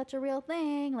health isn't such a real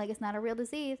thing, like it's not a real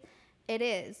disease. It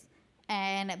is.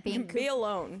 And be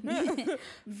alone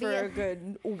for a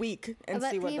good week and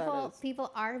see what that is.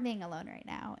 People are being alone right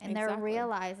now, and they're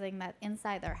realizing that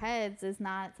inside their heads is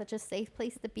not such a safe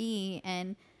place to be.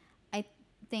 And I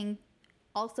think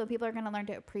also people are going to learn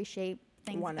to appreciate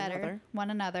things one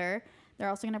another. They're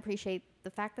also going to appreciate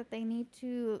the fact that they need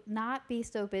to not be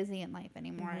so busy in life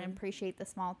anymore and appreciate the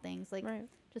small things, like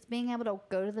just being able to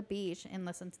go to the beach and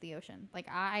listen to the ocean. Like,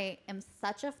 I am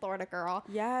such a Florida girl.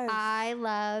 Yes. I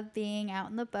love being out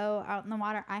in the boat, out in the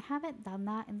water. I haven't done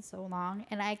that in so long,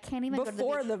 and I can't even go to the beach.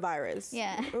 Before the virus.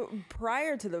 Yeah.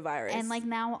 Prior to the virus. And like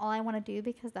now all I want to do,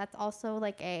 because that's also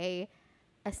like a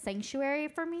sanctuary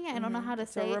for me. I don't know how to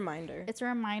say it. It's a reminder. It's a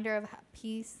reminder of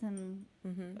peace and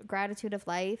gratitude of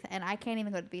life. And I can't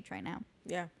even go to the beach right now.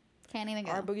 Yeah. Can't even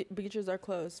go. Our beaches are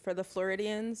closed. For the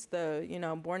Floridians,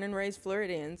 born and raised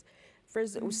Floridians, for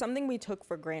something we took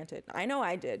for granted. I know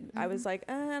I did. I was like,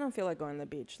 I don't feel like going to the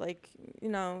beach. Like,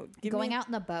 going out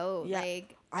in the boat. Yeah.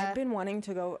 Like, I've been wanting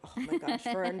to go, oh my gosh,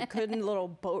 for a good little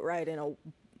boat ride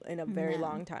in a very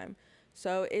long time.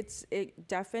 So it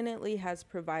definitely has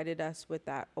provided us with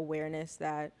that awareness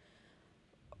that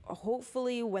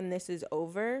hopefully when this is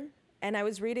over, and I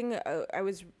was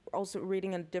also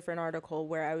reading a different article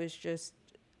where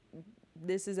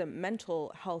this is a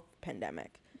mental health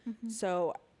pandemic.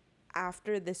 So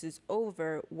after this is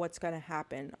over, what's going to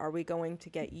happen? Are we going to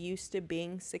get used to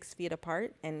being 6 feet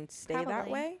apart and stay that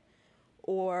Probably. way?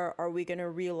 Or are we going to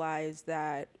realize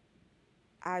that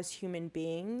as human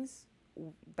beings,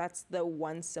 that's the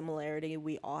one similarity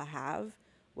we all have?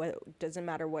 What doesn't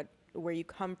matter where you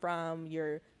come from,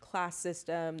 your class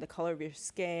system, the color of your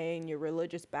skin, your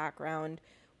religious background,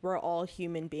 we're all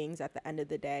human beings at the end of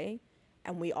the day,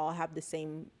 and we all have the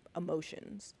same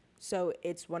emotions. So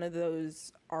it's one of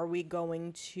those, are we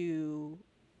going to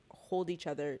hold each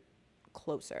other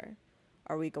closer?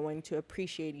 Are we going to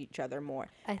appreciate each other more?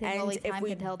 I think And only if time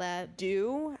we can tell that.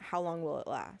 do, how long will it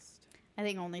last? I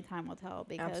think only time will tell,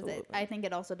 because Absolutely. I think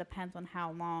it also depends on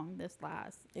how long this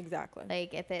lasts. Exactly.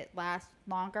 Like, if it lasts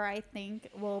longer, I think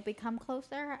we'll become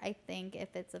closer. I think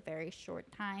if it's a very short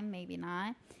time, maybe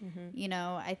not. You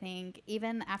know, I think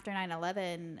even after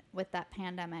 9/11, with that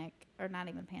pandemic, or not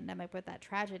even pandemic, with that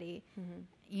tragedy,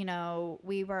 you know,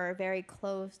 we were very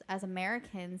close as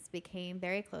Americans, became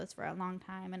very close for a long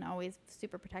time and always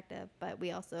super protective. But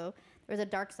we also, there was a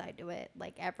dark side to it.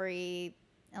 Like, a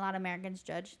lot of Americans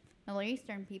judge Middle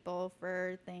Eastern people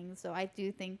for things. So I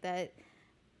do think that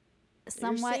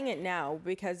You're seeing it now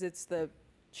because it's the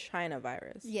China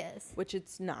virus. Yes. Which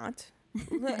it's not.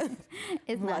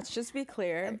 It's not. Let's just be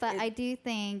clear. But I do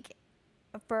think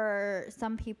for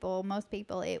some people, most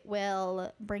people, it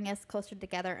will bring us closer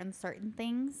together in certain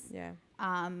things. Yeah.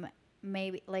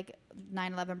 Maybe like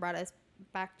 9/11 brought us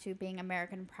back to being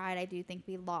American pride. I do think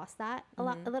we lost that a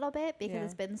little bit because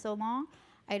it's been so long.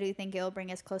 I do think it'll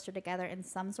bring us closer together in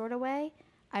some sort of way.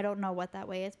 I don't know what that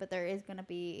way is, but there is going to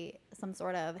be some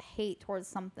sort of hate towards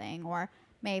something, or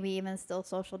maybe even still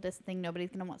social distancing. Nobody's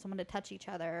going to want someone to touch each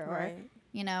other, or, Right.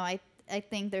 you know, I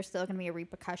think there's still going to be a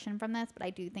repercussion from this, but I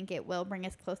do think it will bring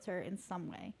us closer in some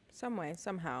way. Some way,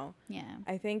 somehow. Yeah.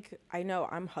 I know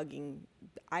I'm hugging.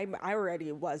 I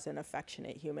already was an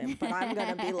affectionate human, but I'm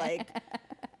going to be like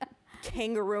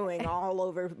kangarooing all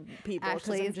over people.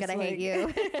 Ashley's going to hate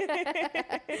you.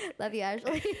 Love you,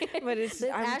 Ashley. But it's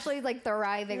Ashley's like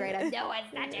thriving right now. No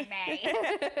one's touching me.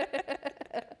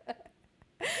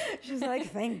 She's like,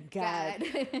 thank God.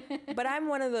 But I'm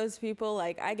one of those people,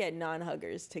 like, I get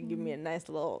non-huggers to give me a nice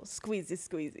little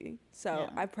squeezy. So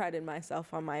I prided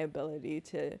myself on my ability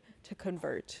to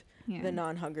convert the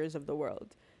non-huggers of the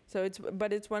world. So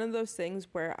it's one of those things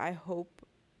where I hope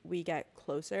we get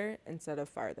closer instead of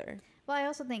farther. Well, I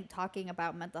also think talking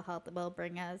about mental health will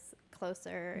bring us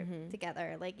closer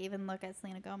together. Like, even look at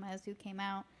Selena Gomez, who came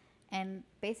out and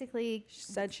basically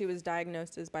said she was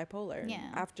diagnosed as bipolar.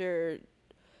 Yeah. After,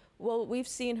 well, we've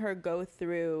seen her go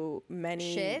through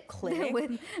many clinics.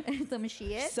 With some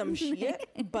shit. Some shit.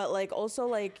 But, like, also,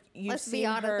 like, you've Let's seen be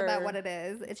honest her... about what it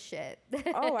is. It's shit.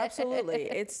 Oh, absolutely.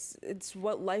 It's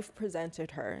what life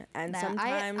presented her. And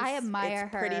sometimes I admire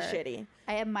it's pretty shitty.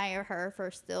 I admire her for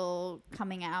still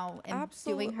coming out and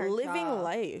doing her living job.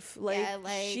 life. Like,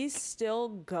 she's still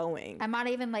going. I'm not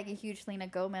even like a huge Selena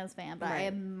Gomez fan, but I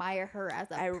admire her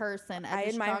as a person. As I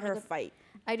admire her fight.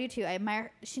 I do too. I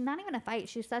admire. She's not even a fight.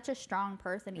 She's such a strong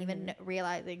person. Even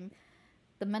realizing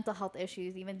the mental health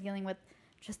issues, even dealing with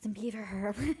Justin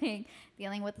Bieber, like,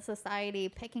 dealing with the society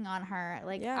picking on her.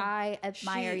 Like, I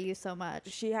admire you so much.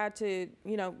 She had to,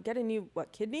 get a new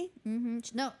kidney?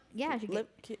 No, yeah,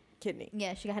 kidney.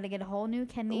 Yeah, she had to get a whole new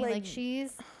kidney. Like,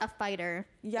 she's a fighter.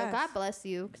 Yes. So God bless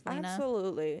you, Selena.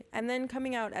 Absolutely. And then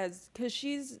coming out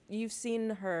because you've seen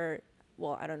her.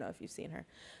 Well, I don't know if you've seen her,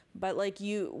 but like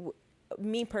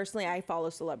me personally, I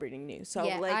follow celebrity news. So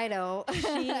yeah, like, I know.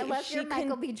 Unless you're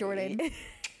Michael B. Jordan.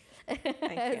 I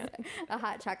can't. A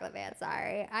hot chocolate man.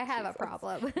 Sorry, I have a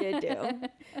problem. You do.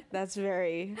 That's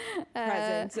very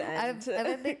present. And I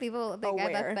don't think people think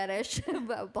I have a fetish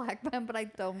about black men, but I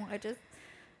don't. I just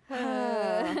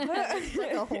it's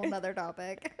like a whole nother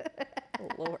topic.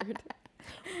 Lord.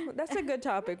 That's a good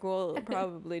topic we'll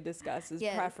probably discuss is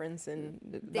preference in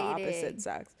the opposite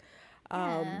sex.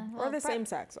 Or the same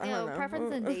sex. I don't know.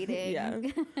 Preference in dating.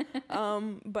 Yeah.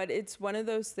 But it's one of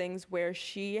those things where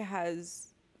she has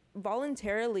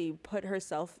voluntarily put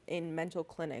herself in mental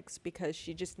clinics because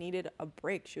she just needed a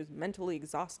break. She was mentally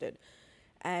exhausted.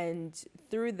 And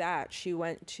through that, she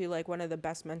went to like one of the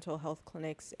best mental health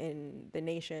clinics in the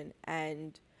nation.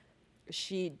 And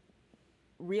she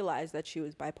realized that she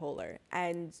was bipolar.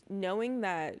 And knowing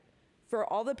that for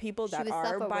all the people that are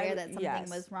self-aware that something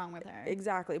was wrong with her.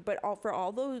 Exactly. But for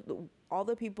all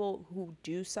the people who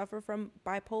do suffer from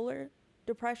bipolar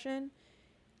depression,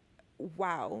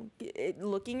 wow.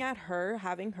 Looking at her,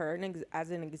 having her as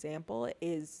an example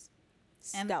is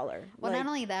stellar. Well, not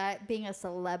only that, being a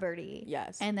celebrity.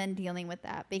 Yes. And then dealing with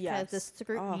that because the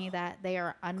scrutiny that they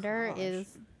are under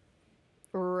is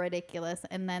ridiculous,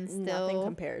 and then nothing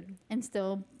compared.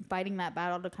 still fighting that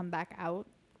battle to come back out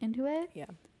into it. Yeah.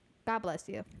 God bless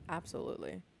you.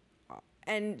 Absolutely.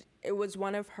 And it was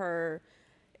one of her,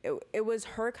 it was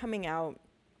her coming out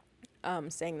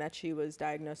saying that she was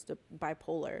diagnosed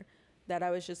bipolar, that I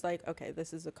was just like, okay,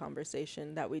 this is a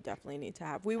conversation that we definitely need to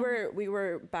have. We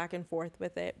were back and forth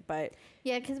with it, but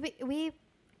yeah, because we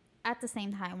at the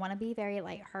same time want to be very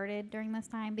lighthearted during this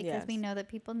time, because we know that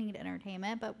people need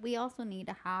entertainment, but we also need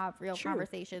to have real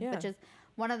conversations, which is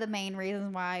one of the main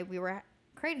reasons why we were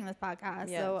creating this podcast.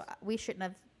 So we shouldn't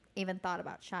have even thought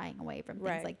about shying away from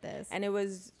things like this. And it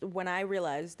was when I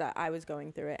realized that I was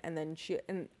going through it, and then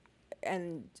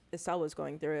and Estelle was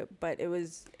going through it, but it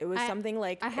was something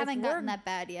like, I haven't gotten that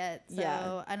bad yet.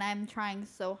 So, and I'm trying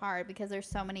so hard because there's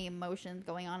so many emotions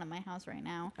going on in my house right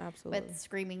now. Absolutely. With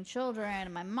screaming children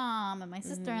and my mom and my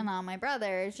sister-in-law and my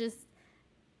brother. It's just,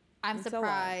 I'm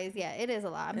surprised. Yeah, it is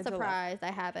a lot. I'm surprised I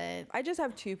haven't. I just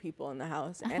have 2 people in the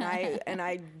house, and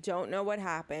I don't know what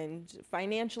happened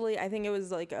financially. I think it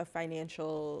was like a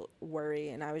financial worry,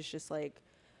 and I was just like,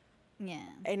 yeah.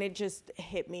 And it just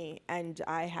hit me, and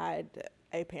I had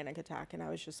a panic attack, and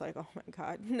I was just like, oh my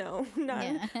God, no.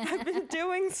 I've been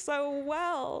doing so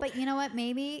well. But you know what?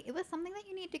 Maybe it was something that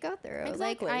you need to go through.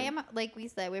 Exactly. Like we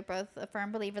said, we're both a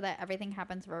firm believer that everything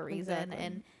happens for a reason. Exactly.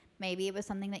 And maybe it was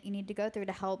something that you need to go through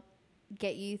to help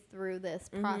get you through this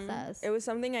process. It was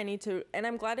something I need to, and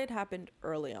I'm glad it happened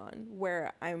early on,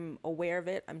 where I'm aware of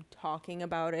it, I'm talking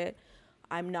about it,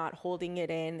 I'm not holding it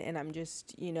in, and I'm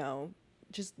just,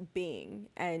 just being.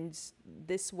 And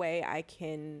this way I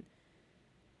can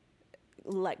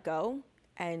let go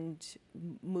and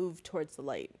move towards the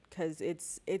light, because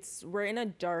we're in a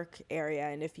dark area,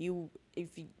 and if you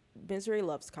misery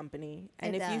loves company,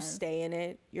 and if you stay in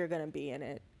it, you're gonna be in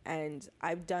it. And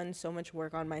I've done so much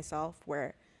work on myself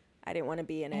where I didn't want to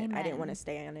be in it. I didn't want to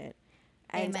stay in it.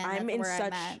 And I'm in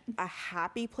such a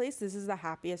happy place. This is the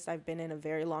happiest I've been in a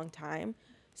very long time.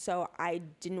 So I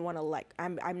didn't want to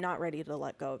I'm not ready to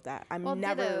let go of that. I'm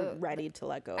never ready to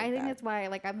let go of that. I think that's why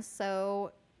I'm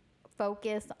so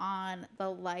focused on the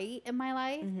light in my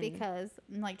life, because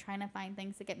I'm trying to find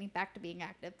things to get me back to being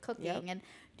active, cooking and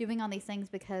doing all these things,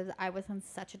 because I was in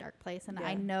such a dark place. And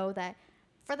I know that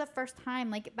for the first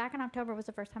time, back in October was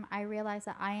the first time I realized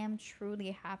that I am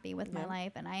truly happy with my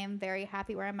life, and I am very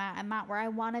happy where I'm at. I'm not where I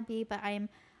want to be, but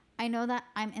I know that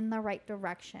I'm in the right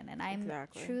direction, and I'm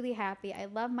truly happy. I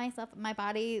love myself. My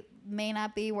body may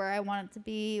not be where I want it to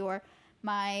be, or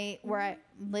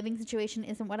living situation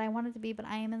isn't what I want it to be, but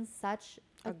I am in such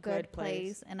a good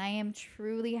place, and I am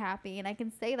truly happy. And I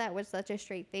can say that with such a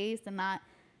straight face and not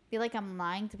feel like I'm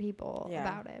lying to people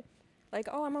about it. Like,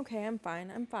 oh, I'm okay. I'm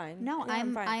fine. No, yeah,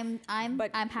 I'm fine.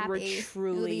 I'm happy. We're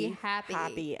truly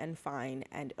happy and fine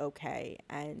and okay.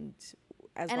 And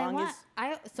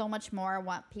I so much more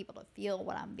want people to feel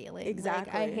what I'm feeling.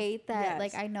 Exactly. I hate that.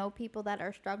 I know people that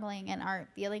are struggling and aren't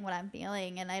feeling what I'm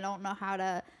feeling, and I don't know how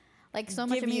to. So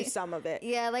much give of me, you some of it.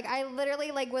 Yeah, I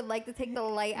literally would like to take the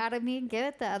light out of me and give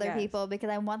it to other people, because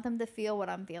I want them to feel what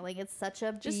I'm feeling. It's such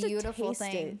a beautiful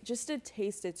thing. Just to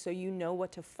taste it, so you know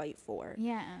what to fight for.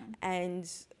 Yeah.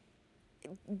 And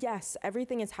yes,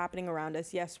 everything is happening around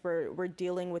us. Yes, we're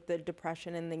dealing with the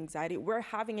depression and the anxiety. We're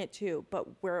having it too, but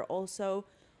we're also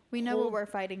we know what we're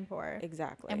fighting for.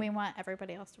 Exactly. And we want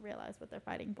everybody else to realize what they're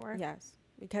fighting for. Yes.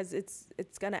 Because it's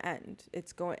gonna end.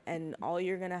 And all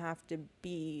you're gonna have to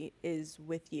be is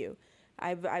with you.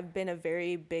 I've been a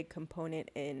very big component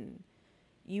in,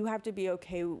 you have to be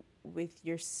okay with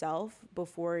yourself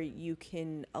before you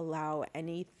can allow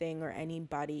anything or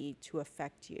anybody to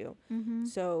affect you.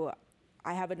 So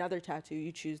I have another tattoo,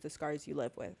 you choose the scars you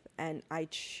live with, and I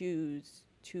choose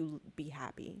to be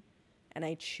happy, and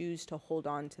I choose to hold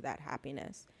on to that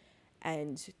happiness.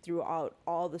 And throughout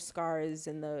all the scars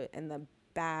and the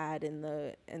bad and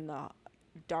the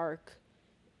dark,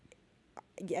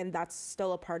 and that's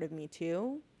still a part of me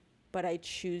too, but I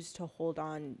choose to hold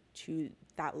on to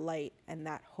that light and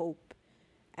that hope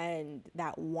and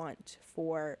that want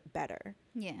for better.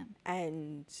 Yeah.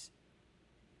 And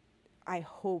I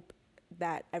hope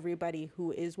that everybody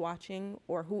who is watching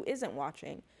or who isn't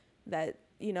watching, that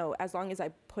as long as I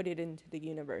put it into the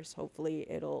universe, hopefully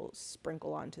it'll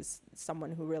sprinkle onto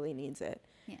someone who really needs it.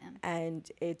 Yeah.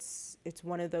 And it's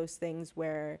one of those things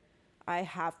where I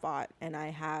have fought and I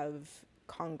have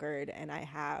conquered and I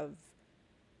have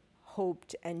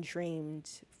hoped and dreamed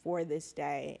for this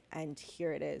day, and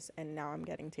here it is, and now I'm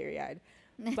getting teary-eyed.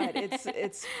 But it's one of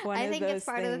those things. I think it's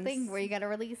part of the thing where you got to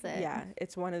release it. Yeah,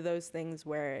 it's one of those things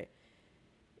where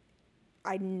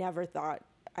I never thought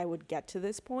I would get to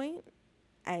this point.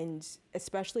 And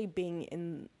especially being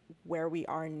in where we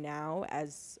are now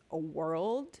as a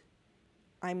world,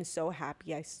 I'm so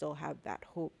happy I still have that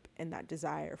hope and that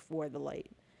desire for the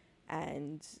light.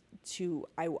 And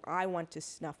I want to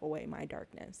snuff away my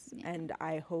darkness. Yeah. And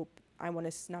I want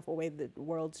to snuff away the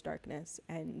world's darkness.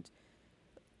 And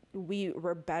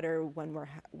we're better when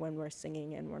we're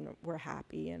singing and when we're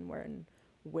happy and when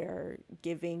we're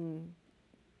giving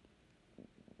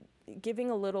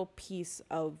a little piece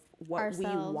of what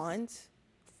ourselves. We want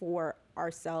for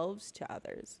ourselves to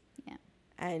others. Yeah.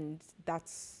 And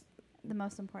that's the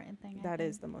most important thing. That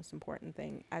is the most important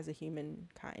thing as a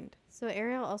humankind. So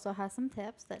Ariel also has some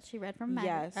tips that she read from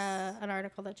an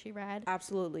article that she read.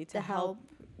 Absolutely, to help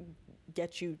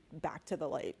get you back to the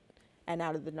light and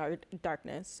out of the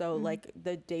darkness. So like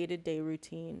the day-to-day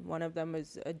routine. One of them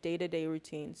is a day-to-day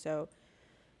routine. So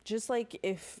just like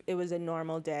if it was a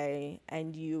normal day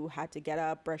and you had to get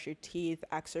up, brush your teeth,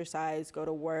 exercise, go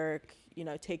to work,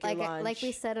 take your lunch. Like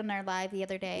we said in our live the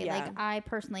other day, like I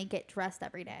personally get dressed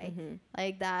every day.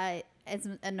 Like that, as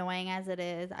annoying as it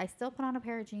is, I still put on a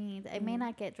pair of jeans. I may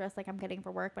not get dressed like I'm getting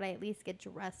for work, but I at least get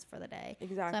dressed for the day.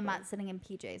 Exactly. So I'm not sitting in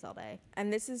PJs all day.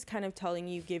 And this is kind of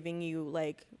giving you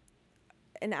like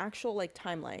an actual like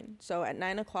timeline. So at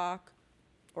 9:00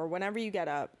 or whenever you get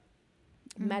up,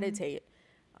 meditate.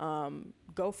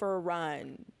 Go for a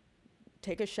run,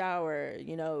 take a shower,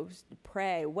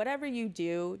 pray, whatever you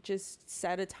do, just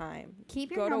set a time.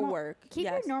 Go to work. Keep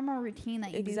your normal routine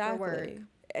that you do for work.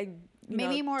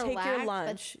 Maybe more take relaxed, your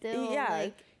lunch. But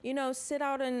still, sit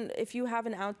out, and if you have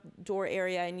an outdoor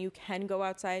area and you can go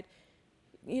outside,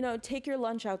 take your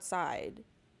lunch outside.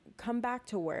 Come back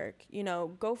to work.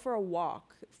 Go for a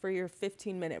walk for your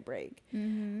 15-minute break.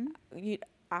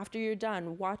 After you're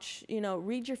done, watch,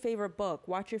 read your favorite book,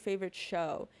 watch your favorite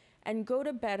show, and go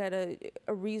to bed at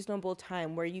a reasonable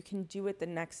time where you can do it the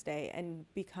next day and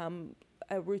become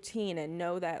a routine and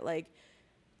know that, like,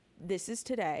 this is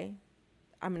today.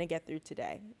 I'm going to get through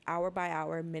today, hour by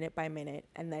hour, minute by minute,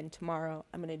 and then tomorrow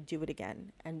I'm going to do it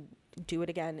again and do it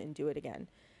again and do it again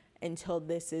until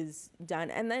this is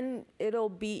done. And then it'll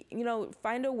be,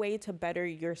 find a way to better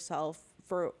yourself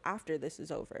for after this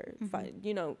is over.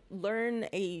 Learn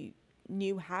a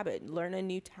new habit, learn a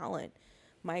new talent.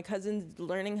 My cousin's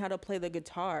learning how to play the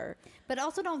guitar. But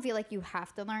also don't feel like you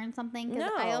have to learn something. No,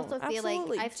 I also feel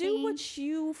absolutely. like do what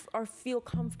you feel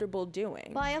comfortable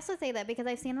doing. Well, I also say that because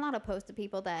I've seen a lot of posts of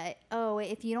people that,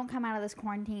 if you don't come out of this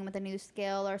quarantine with a new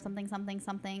skill or something,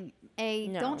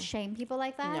 don't shame people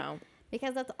like that. No.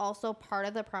 Because that's also part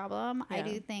of the problem. Yeah. I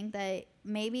do think that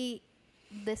maybe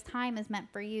this time is meant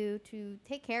for you to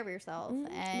take care of yourself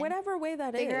and whatever way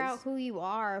that figure out who you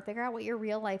are, figure out what your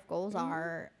real life goals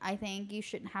are. I think you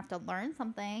shouldn't have to learn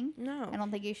something. No, I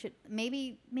don't think you should.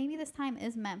 Maybe this time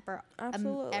is meant for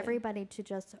everybody to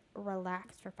just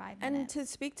relax for 5 minutes. And to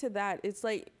speak to that, it's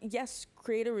like, yes,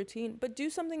 create a routine, but do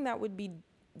something that would be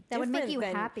would make you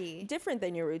happy. Different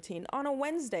than your routine on a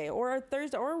Wednesday or a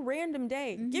Thursday or a random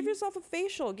day. Give yourself a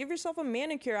facial, give yourself a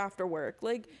manicure after work.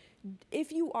 Like,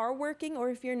 if you are working or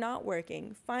if you're not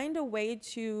working, find a way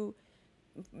to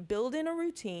build in a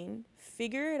routine,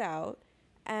 figure it out,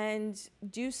 and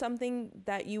do something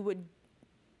that you would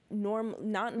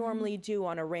not normally do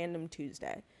on a random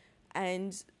Tuesday.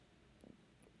 And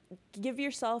give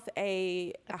yourself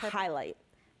a highlight.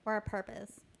 Or a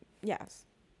purpose. Yes.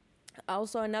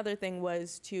 Also, another thing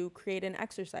was to create an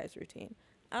exercise routine.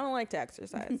 I don't like to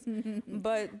exercise,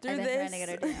 but through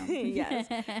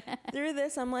through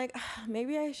this, I'm like,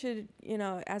 maybe I should,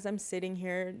 as I'm sitting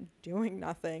here doing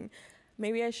nothing,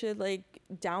 maybe I should like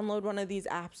download one of these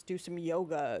apps, do some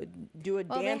yoga, do a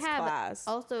dance class.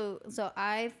 Also, so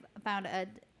I've found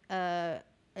a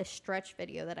stretch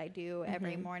video that I do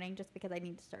every morning just because I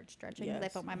need to start stretching because I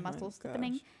felt my muscles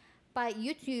stiffening. But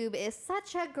YouTube is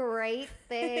such a great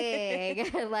thing.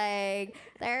 Like,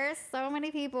 there's so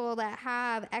many people that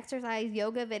have exercise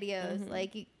yoga videos.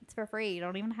 Like, it's for free. You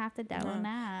don't even have to download an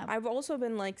app. I've also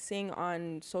been, like, seeing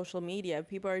on social media,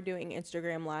 people are doing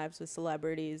Instagram lives with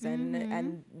celebrities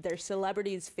and their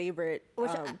celebrities' favorite...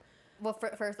 Well,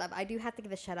 first up, I do have to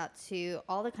give a shout out to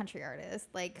all the country artists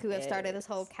who have started this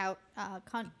whole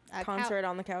concert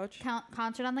on the couch.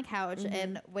 Concert on the couch,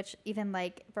 and which even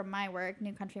like from my work,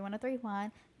 New Country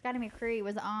 103.1, Scotty McCreery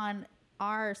was on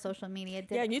our social media.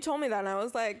 And you told me that, and I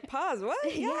was like, pause,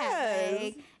 what?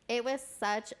 Yes. It was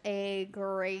such a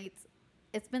great.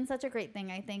 It's been such a great thing.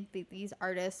 I think that these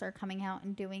artists are coming out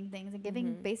and doing things and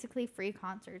giving basically free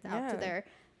concerts out to their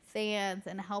fans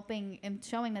and helping and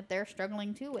showing that they're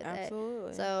struggling too with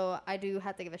Absolutely. it. So I do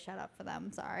have to give a shout out for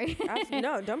them. Sorry.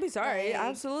 No, don't be sorry. Like,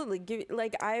 Absolutely.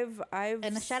 I've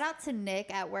and a shout out to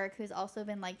Nick at work, who's also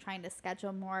been like trying to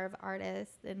schedule more of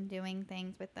artists and doing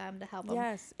things with them to help them.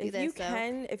 Yes, do if this. you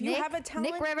can, if you have a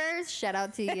talent, Nick Rivers, shout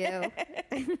out to you.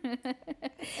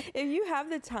 if you have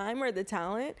the time or the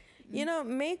talent, you know,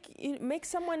 make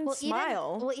someone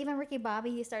smile. Even Ricky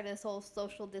Bobby, he started his whole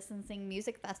social distancing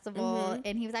music festival,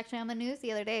 and he was actually on the news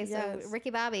the other day. Yes. So Ricky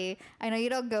Bobby, I know you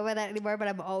don't go by that anymore, but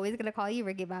I'm always gonna call you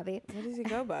Ricky Bobby. What does he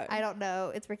go by? I don't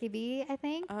know. It's Ricky B, I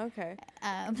think. Okay.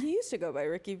 He used to go by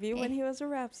Ricky V when he was a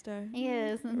rap star. He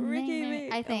is Ricky V.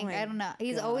 I think. I don't know.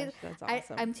 He's always. That's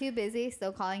awesome. I'm too busy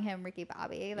still calling him Ricky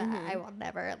Bobby that I will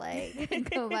never like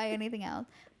go by anything else.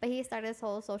 But he started his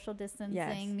whole social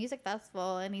distancing music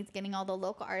festival, and he's getting all the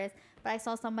local artists. But I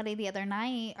saw somebody the other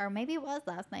night, or maybe it was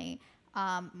last night.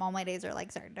 All my days are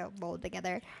like starting to roll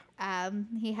together.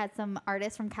 He had some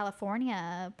artists from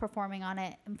California performing on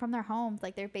it and from their homes.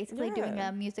 Like they're basically doing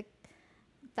a music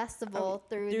festival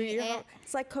through your home.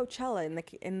 It's like Coachella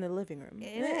in the living room.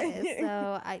 It is.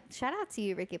 So I shout out to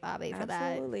you, Ricky Bobby, for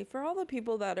that. Absolutely. For all the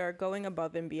people that are going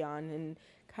above and beyond and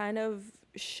kind of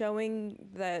showing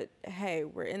that, hey,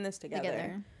 we're in this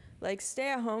together. Like, stay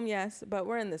at home, yes, but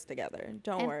we're in this together.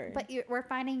 Don't worry. But we're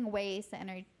finding ways to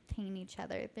entertain each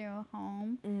other through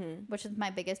home, which is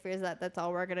my biggest fear, is that that's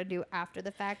all we're going to do after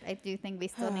the fact. I do think we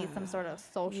still need some sort of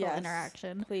social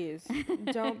interaction. Please,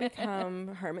 don't become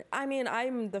hermit. I mean,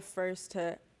 I'm the first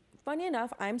to... Funny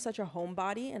enough, I'm such a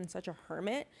homebody and such a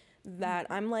hermit that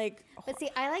I'm like... But see,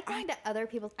 I like going to other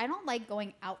people's... I don't like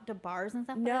going out to bars and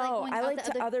stuff. No, but I like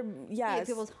to other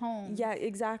people's homes. Yeah,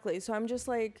 exactly. So I'm just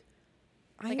like...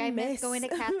 I miss going to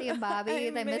Kathy and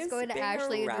Bobby's. I miss going to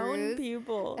Ashley and Drew's.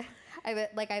 People.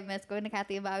 I miss going to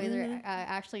Kathy and Bobby's or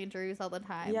Ashley and Drew's all the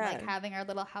time. Yeah. Like having our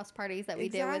little house parties that we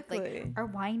did with like our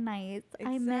wine nights.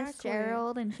 I miss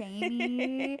Gerald and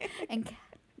Jamie and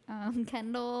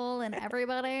Kendall and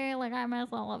everybody. Like I miss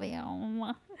all of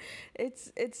you.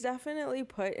 It's definitely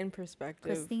put in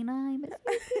perspective. Christina, I miss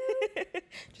you too.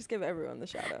 Just give everyone the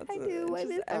shout outs. I do. I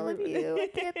miss all of you. I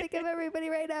can't think of everybody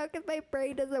right now because my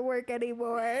brain doesn't work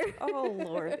anymore. Oh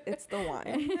Lord, it's the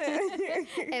wine.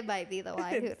 It might be the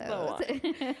wine. Who knows?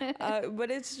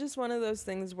 But it's just one of those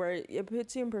things where it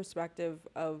puts you in perspective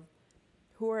of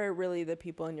who are really the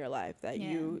people in your life that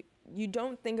you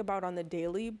don't think about on the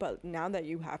daily, but now that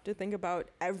you have to think about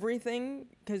everything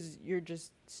because you're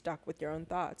just stuck with your own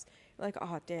thoughts. You're like,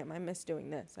 oh damn, I miss doing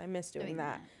this. I miss doing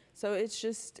that. So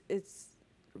it's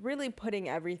really putting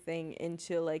everything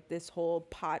into like this whole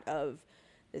pot of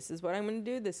this is what I'm going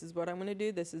to do. This is what I'm going to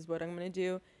do. This is what I'm going to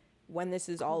do when this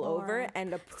is all over,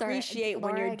 and appreciate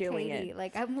when you're doing it.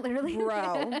 Like I'm literally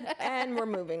bro. And we're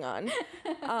moving on.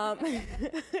 Laura.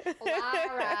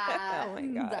 Oh my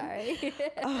God. Sorry.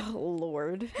 Oh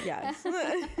Lord. Yes.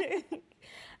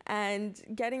 And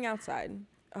getting outside.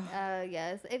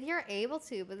 Yes, if you're able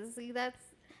to, but see,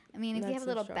 I mean, if you have a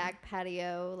little back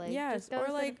patio, like yes, or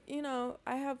like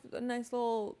I have a nice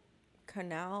little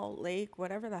canal, lake,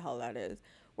 whatever the hell that is,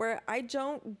 where I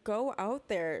don't go out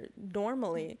there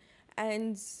normally.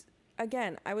 And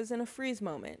again, I was in a freeze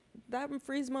moment. That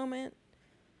freeze moment,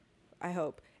 I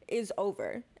hope, is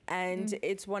over. And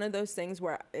it's one of those things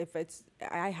where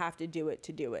I have to do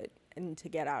it and to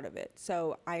get out of it.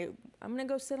 So I'm going to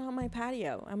go sit on my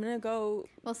patio. I'm going to go.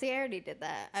 Well, see, I already did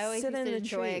that. I always sit used to in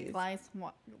enjoy trees.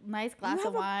 a nice glass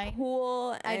of wine. A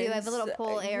pool. I do. I have a little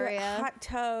pool area. Hot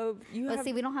tub.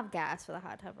 See, we don't have gas for the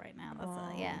hot tub right now. That's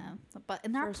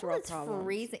our First pool world is problems.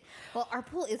 freezing. Well, our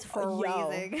pool is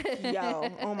freezing. Yo,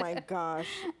 oh my gosh.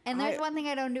 And there's one thing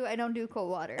I don't do. I don't do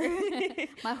cold water.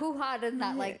 My hoo-ha does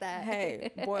not like that.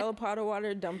 Hey, boil a pot of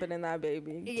water, dump it in that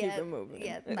baby. Keep it moving.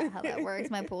 Yeah, that's not how that works.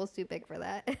 My pool's too big for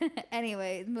that.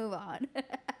 Anyways, move on.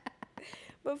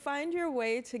 But find your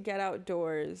way to get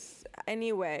outdoors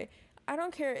anyway. I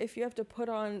don't care if you have to put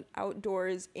on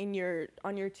outdoors on your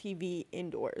TV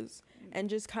indoors and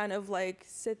just kind of like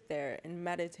sit there and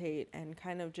meditate and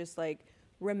kind of just like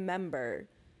remember,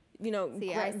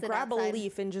 grab a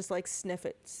leaf and just like sniff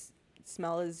it.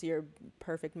 Smell is your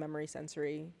perfect memory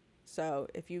sensory. So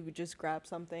if you just grab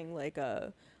something like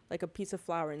a piece of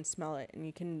flour and smell it, and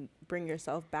you can bring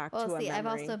yourself back to a memory. I've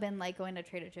also been like going to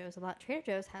Trader Joe's a lot. Trader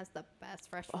Joe's has the best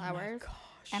fresh flowers. Oh my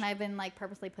gosh. And I've been like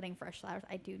purposely putting fresh flowers.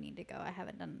 I do need to go. I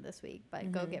haven't done it this week,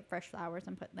 but go get fresh flowers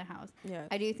and put in the house. Yeah.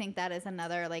 I do think that is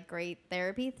another like great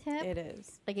therapy tip. It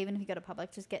is. Like even if you go to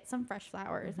Publix, just get some fresh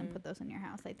flowers and put those in your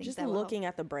house. I think just that looking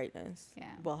at the brightness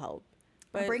will help.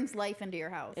 But it brings life into your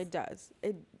house. It does.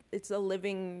 It's a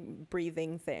living,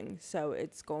 breathing thing. So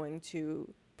it's going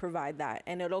to provide that,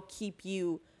 and it'll keep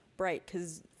you bright,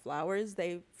 because flowers,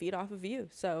 they feed off of you.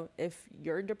 So if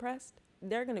you're depressed,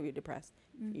 they're going to be depressed.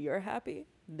 You're happy,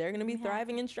 they're going to be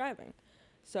thriving and striving.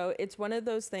 So it's one of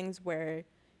those things where,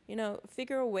 you know,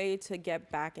 figure a way to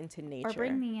get back into nature. Or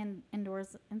bring the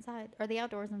indoors inside, or the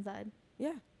outdoors inside.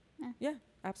 Yeah,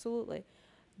 absolutely.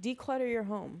 Declutter your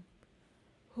home.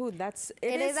 It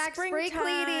is spring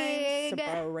cleaning.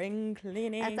 Spring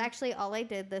cleaning. That's actually all I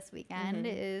did this weekend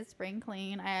is spring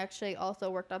clean. I actually also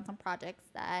worked on some projects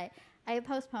that I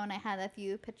postponed. I had a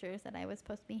few pictures that I was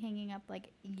supposed to be hanging up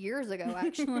like years ago,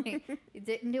 actually.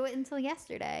 Didn't do it until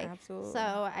yesterday. Absolutely.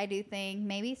 So I do think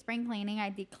maybe spring cleaning.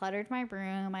 I decluttered my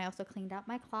room. I also cleaned out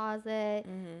my closet.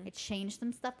 I changed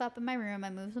some stuff up in my room. I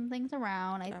moved some things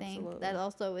around. I think that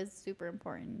also is super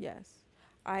important. Yes.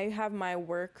 I have my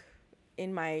work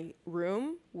in my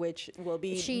room, which will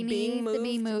be being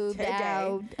moved today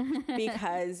out.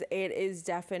 because it is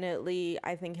definitely,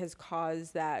 I think, has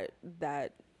caused that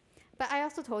But I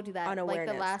also told you that like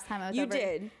the last time I was over. You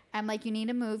did. I'm like, you need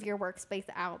to move your workspace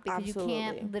out because Absolutely. You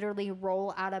can't literally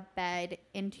roll out of bed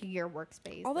into your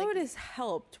workspace. Although it has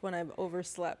helped when I've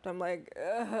overslept. I'm like,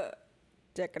 ugh.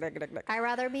 I'd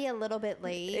rather be a little bit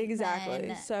late.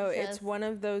 Exactly. So it's one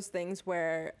of those things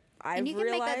where I've realized. And you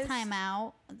can make that time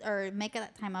out or make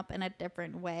that time up in a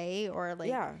different way, or like.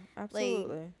 Yeah,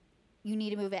 absolutely. Like, you need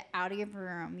to move it out of your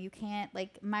room. You can't,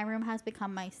 like, my room has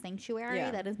become my sanctuary.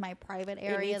 Yeah. That is my private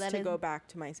area. It needs to go back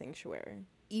to my sanctuary.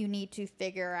 You need to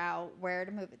figure out where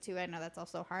to move it to. I know that's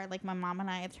also hard. Like, my mom and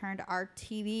I have turned her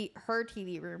TV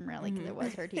room, really, because it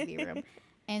was her TV room,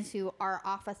 into our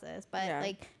offices. But,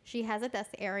 like, she has a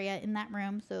desk area in that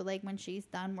room. So, like, when she's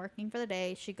done working for the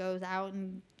day, she goes out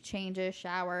and changes,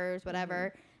 showers,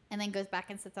 whatever. And then goes back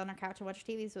and sits on her couch and watches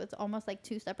TV. So it's almost like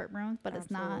two separate rooms, but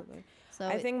it's not. So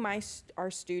I think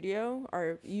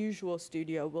our usual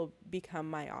studio will become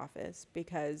my office,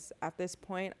 because at this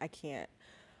point I can't.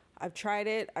 I've tried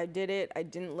it. I did it. I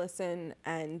didn't listen,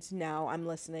 and now I'm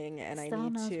listening, and I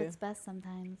need knows to. What's best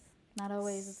sometimes. Not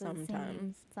always.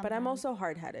 Sometimes. But I'm also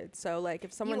hard-headed. So, like,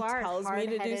 if someone tells me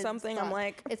to do something, I'm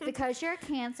like... It's because you're a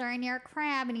Cancer and you're a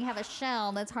crab and you have a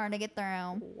shell that's hard to get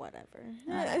through. Whatever.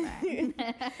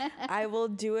 I will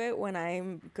do it when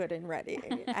I'm good and ready.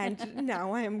 And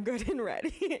now I am good and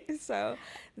ready. So,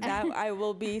 that I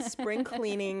will be spring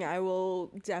cleaning. I will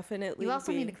definitely You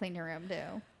also need to clean your room,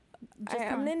 too.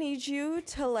 I'm going to need you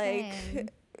to, like...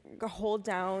 hold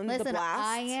down the blast.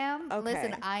 I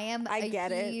am I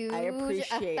get it. I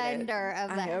appreciate offender of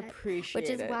that. I appreciate it.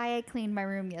 Which is why I cleaned my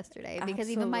room yesterday, because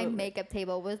even my makeup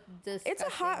table was disgusting. It's a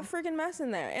hot freaking mess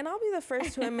in there, and I'll be the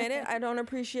first to admit it. I don't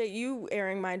appreciate you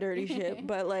airing my dirty shit,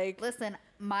 but like, listen,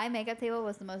 my makeup table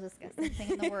was the most disgusting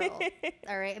thing in the world.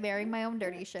 All right, I'm airing my own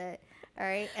dirty shit. All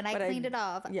right, and I cleaned it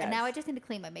off, and now I just need to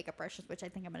clean my makeup brushes, which I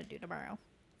think I'm gonna do tomorrow.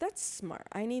 That's smart.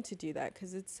 I need to do that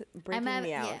because it's breaking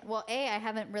me out. Yeah. Well, I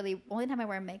haven't really. Only time I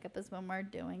wear makeup is when we're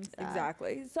doing stuff.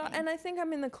 Exactly. So, and I think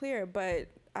I'm in the clear. But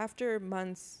after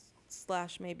months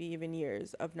 / maybe even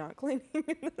years of not cleaning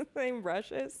the same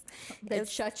brushes,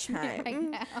 it's time. Right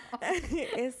now.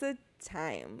 It's a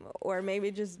time, or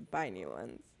maybe just buy new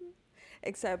ones.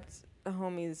 Except a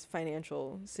homie's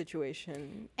financial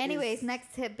situation. Anyways,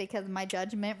 next tip, because my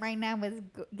judgment right now is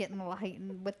getting a little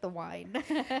heightened with the wine.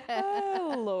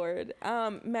 Oh Lord,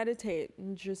 meditate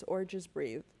and just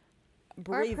breathe.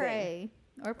 Breathing.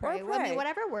 Or pray. Well, I mean,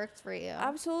 whatever works for you.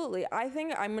 Absolutely. I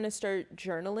think I'm gonna start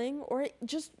journaling, or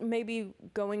just maybe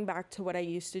going back to what I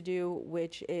used to do,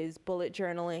 which is bullet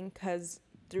journaling, because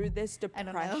through this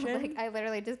depression. I don't know. Like, I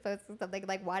literally just posted something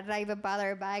like, why did I even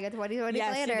bother buying a 2020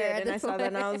 yes, planner? Yes, you did. And I saw that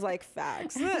and I was like,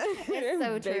 facts. It's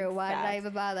so true. Why did I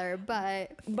even bother?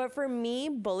 But for me,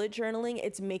 bullet journaling,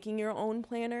 it's making your own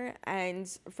planner. And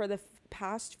for the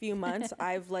past few months,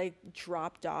 I've like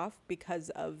dropped off because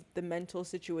of the mental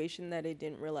situation that I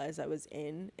didn't realize I was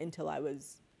in until I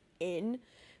was in.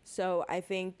 So I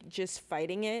think just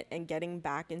fighting it and getting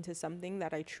back into something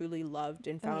that I truly loved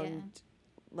and found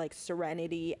like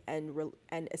serenity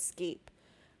and escape,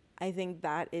 I think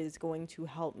that is going to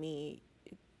help me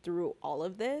through all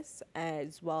of this,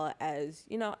 as well as,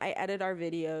 you know, I edit our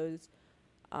videos.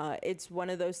 It's one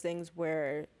of those things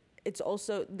where it's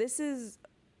also, this is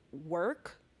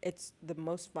work. It's the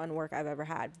most fun work I've ever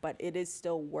had, but it is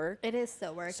still work. It is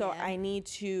still work. So I need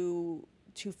to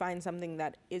find something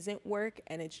that isn't work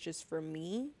and it's just for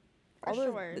me.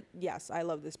 Sure. Yes, I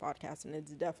love this podcast and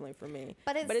it's definitely for me.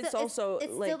 But it's also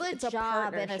like still a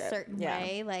job in a certain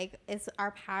way. Like, it's our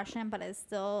passion, but it's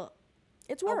work.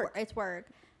 It's work. It's work.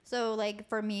 So, like,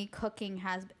 for me, cooking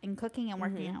and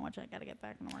working out, which I got to get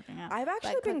back into working out. I've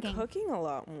actually been cooking a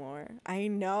lot more. I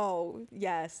know.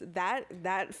 Yes.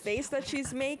 That face that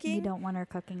she's making. You don't want her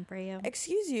cooking for you.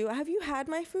 Excuse you. Have you had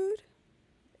my food?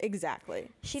 Exactly.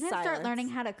 She didn't start learning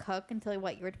how to cook until,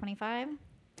 what, you were 25?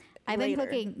 I've been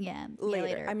cooking,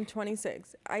 later. I'm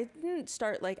 26. I didn't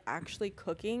start, like, actually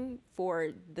cooking for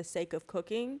the sake of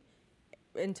cooking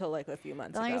until like a few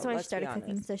months ago. The only reason why I started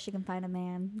cooking so she can find a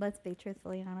man. Let's be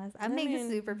truthfully honest. I'm being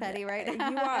super petty right now.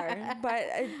 You are, but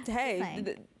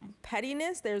hey,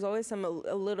 pettiness. There's always a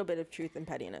little bit of truth in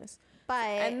pettiness.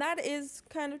 And that is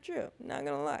kind of true. Not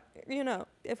gonna lie. You know,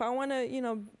 if I want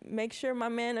to, make sure my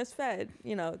man is fed,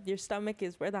 your stomach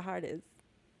is where the heart is.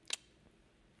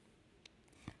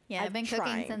 Yeah, I've been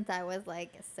cooking since I was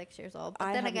like 6 years old.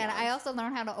 But then again, I also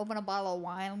learned how to open a bottle of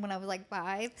wine when I was like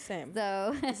 5. Same.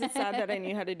 So is it sad that I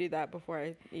knew how to do that before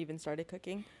I even started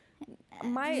cooking?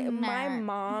 My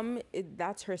mom,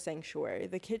 that's her sanctuary.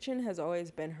 The kitchen has always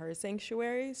been her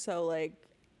sanctuary. So like,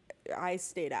 I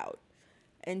stayed out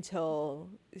until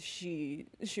she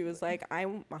was like,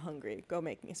 I'm hungry, go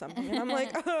make me something. And I'm like,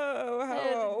 I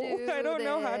don't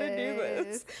know how to do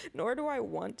this, nor do I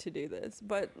want to do this.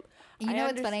 But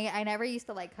what's funny, I never used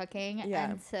to like cooking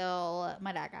until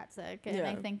my dad got sick, and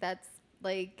I think that's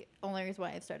like only reason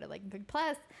why I've started liking cooking.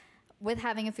 Plus, with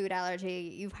having a food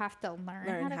allergy, you have to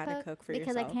learn how to cook for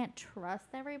yourself, because I can't trust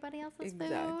everybody else's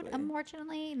food,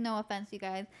 unfortunately. No offense, you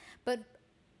guys, but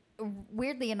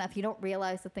weirdly enough, you don't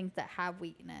realize the things that have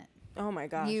wheat in it. Oh my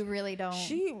gosh. You really don't.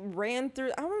 She ran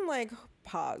through. I'm like,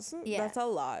 pause. Yeah. That's a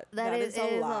lot. That is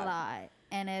a lot.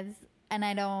 And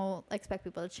I don't expect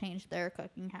people to change their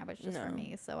cooking habits just for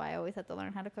me. So I always have to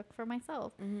learn how to cook for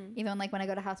myself. Mm-hmm. Even like when I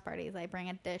go to house parties, I bring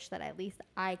a dish that at least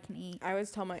I can eat. I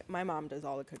always tell my mom does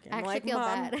all the cooking. I actually feel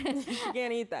bad. She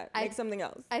can't eat that. Make something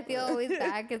else. I feel always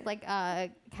bad because like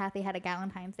Kathy had a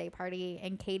Valentine's Day party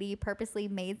and Katie purposely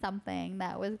made something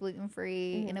that was gluten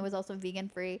free and it was also vegan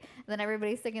free. And then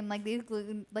everybody's sticking like these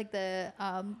gluten, like the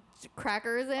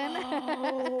crackers in.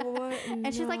 Oh,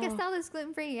 and she's like, Estelle, this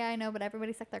gluten free. Yeah, I know, but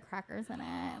everybody stuck their crackers in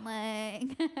it.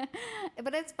 Like,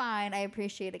 but it's fine. I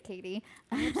appreciate it, Katie.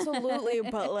 Absolutely,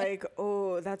 but like,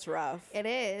 oh, that's rough. It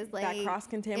is. Like, that cross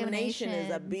contamination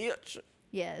is a bitch.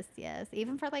 Yes.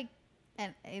 Even for like,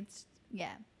 and it's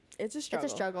It's a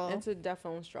struggle. It's a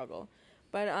definite struggle.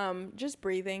 But just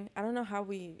breathing. I don't know how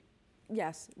we.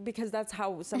 Yes, because that's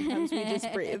how sometimes we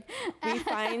just breathe. We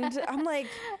find. I'm like.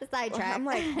 Sidetrack. I'm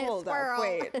like, hold up,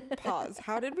 wait, pause.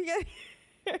 How did we get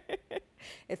here?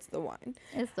 It's the wine.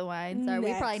 Sorry, Next.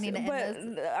 We probably need to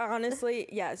end this. Honestly,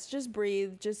 yes, just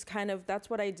breathe. Just kind of. That's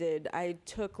what I did. I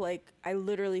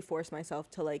literally forced myself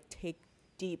to like take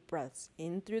deep breaths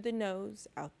in through the nose,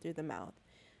 out through the mouth.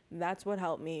 That's what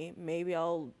helped me. Maybe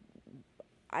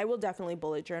I will definitely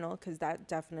bullet journal because that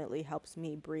definitely helps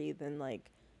me breathe and like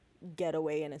get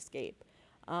away and escape.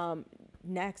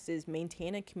 Next is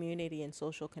maintain a community and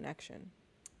social connection.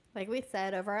 Like we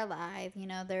said, over our live,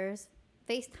 there's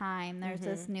FaceTime. There's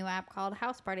this new app called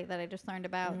House Party that I just learned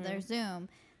about. There's Zoom.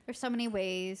 There's so many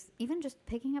ways. Even just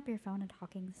picking up your phone and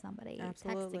talking to somebody,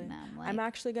 absolutely. Texting them. I'm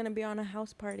actually going to be on a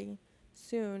house party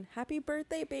soon. Happy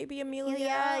birthday, baby Amelia.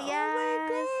 Yeah.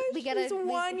 Oh my gosh. She's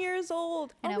 1 year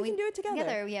old. I know, we can do it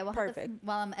together. Yeah, we'll perfect.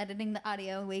 While I'm editing the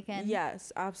audio weekend.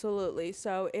 Yes, absolutely.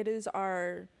 So it is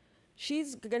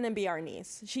she's going to be our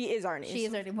niece. She is our niece. She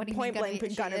is our niece. What do you Point mean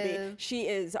blank gonna be. She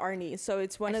is our niece. So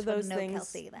it's one of those things.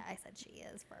 Kelsey, that I said she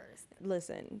is first.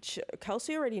 Listen,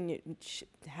 Kelsey already knew.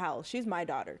 Hell, she's my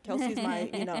daughter. Kelsey's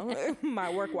my,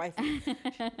 my work wifey.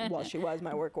 Well, she was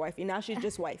my work wifey. Now she's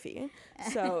just wifey.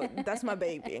 So that's my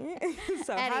baby.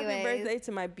 So happy birthday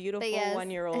to my beautiful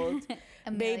 1-year-old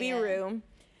baby Rue.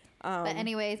 But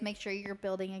anyways, make sure you're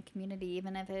building a community,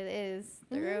 even if it is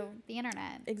through the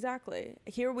internet. Exactly.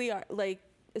 Here we are. Like,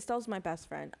 Estelle's my best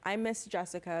friend. I miss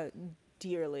Jessica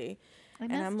dearly.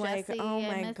 And I'm like, oh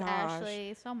my gosh,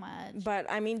 Ashley so much. But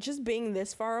I mean, just being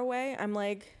this far away, I'm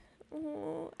like,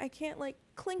 oh, I can't like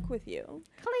clink with you.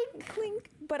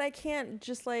 Clink. But I can't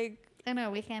just like. I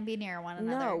know, we can't be near one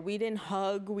another. No, we didn't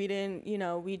hug. We didn't,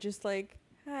 we just like,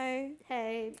 hi.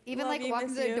 Hey. Even like walking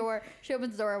to the door, she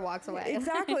opens the door and walks away.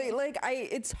 Exactly. Like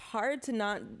it's hard to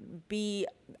not be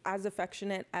as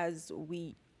affectionate as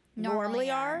we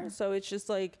normally are. So it's just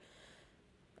like,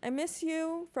 I miss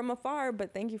you from afar,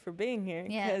 but thank you for being here.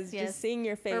 Because just seeing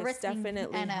your face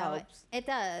definitely helps. It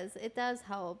does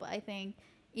help. I think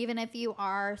even if you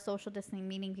are social distancing,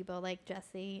 meeting people like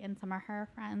Jessie and some of her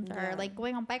friends are like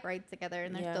going on bike rides together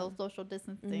and they're still social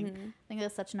distancing. I think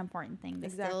that's such an important thing to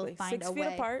still find 6 a feet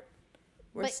way. apart.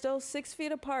 We're still 6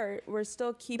 feet apart. We're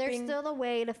still keeping. There's still a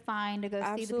way to find to go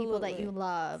see the people that you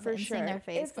love and sing their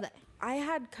face. If I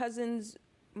had cousins,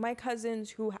 my cousins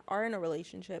who are in a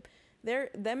relationship,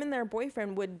 them and their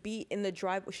boyfriend would be in the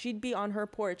drive. She'd be on her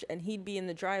porch and he'd be in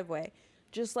the driveway,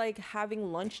 just like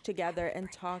having lunch together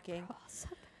and talking.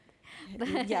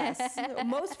 Yes,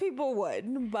 most people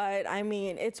would, but I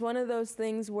mean, it's one of those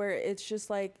things where it's just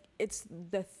like, it's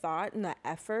the thought and the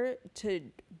effort to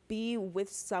be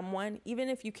with someone, even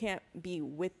if you can't be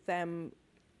with them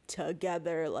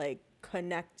together, like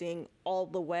connecting all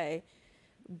the way,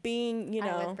 being, you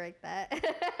know. I would break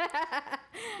that.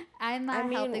 I'm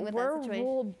not helping with that situation.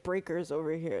 We're rule breakers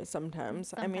over here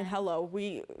sometimes. I mean, hello,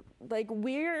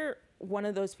 we're one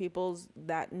of those peoples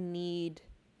that need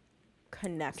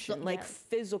connection,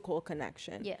 physical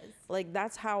connection. Yes. Like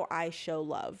that's how I show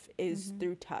love is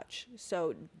through touch.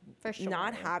 So for sure,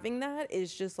 not having that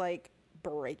is just like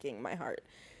breaking my heart.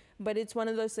 But it's one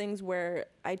of those things where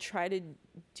I try to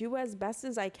do as best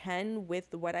as I can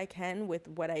with what I can, with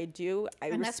what I do. I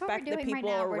respect the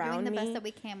people around me. We're doing the best that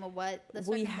we can with what the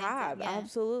we have. Yeah.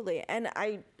 Absolutely. And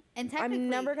I'm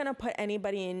never going to put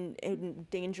anybody in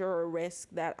danger or risk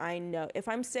that I know. If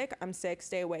I'm sick,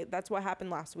 stay away. That's what happened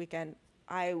last weekend.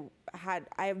 I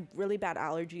have really bad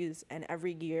allergies, and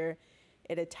every year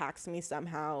it attacks me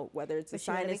somehow, whether it's a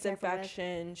sinus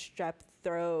infection, strep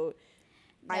throat.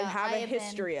 No, I have a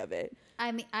history of it.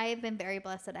 I mean, I have been very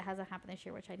blessed that it hasn't happened this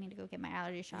year, which I need to go get my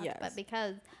allergy shots. Yes. But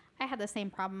because I had the same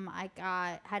problem,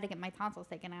 had to get my tonsils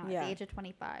taken out at the age of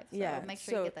 25. So make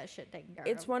sure you get that shit taken care of.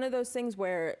 It's one of those things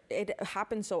where it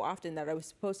happened so often that I was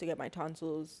supposed to get my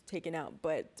tonsils taken out,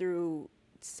 but through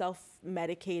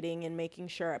self-medicating and making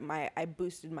sure I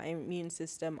boosted my immune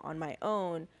system on my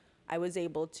own, I was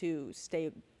able to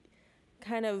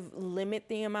kind of limit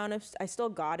the amount of, I still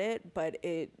got it, but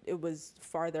it was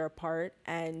farther apart,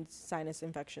 and sinus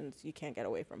infections you can't get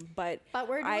away from. But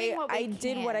we're doing what we can. I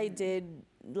did what I did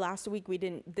last week.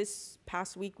 This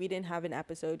past week we didn't have an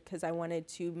episode because I wanted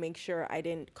to make sure I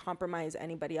didn't compromise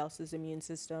anybody else's immune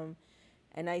system.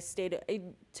 And I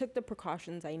took the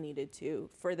precautions I needed to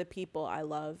for the people I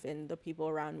love and the people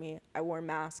around me. I wore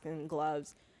masks and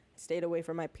gloves, stayed away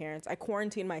from my parents. I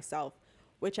quarantined myself,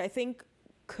 which I think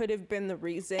could have been the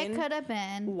reason. It could have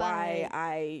been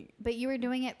why but you were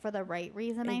doing it for the right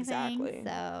reason. Exactly. I think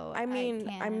so. I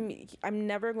mean, I'm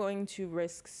never going to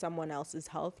risk someone else's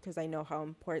health because I know how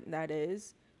important that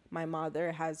is. My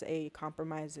mother has a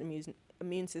compromised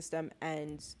immune system,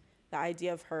 and the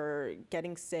idea of her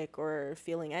getting sick or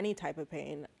feeling any type of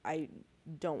pain, I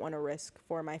don't want to risk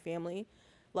for my family.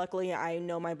 Luckily, I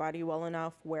know my body well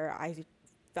enough where I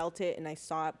felt it and I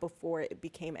saw it before it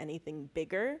became anything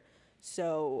bigger.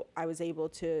 So I was able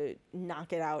to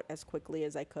knock it out as quickly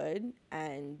as I could.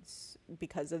 And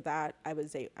because of that,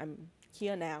 I'm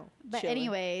here now. But chilling.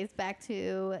 Anyways, back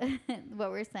to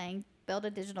what we're saying, build a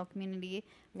digital community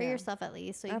for yourself at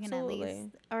least. So you can at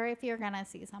least, or if you're going to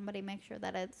see somebody, make sure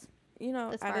that it's,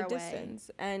 at a distance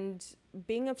and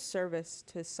being of service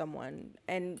to someone.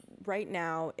 And right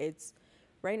now it's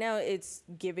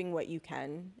giving what you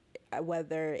can,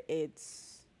 whether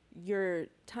it's your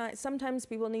time. Sometimes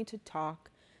people need to talk.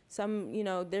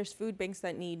 There's food banks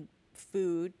that need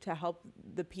food to help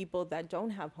the people that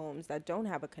don't have homes, that don't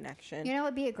have a connection. It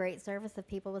would be a great service if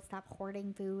people would stop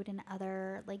hoarding food and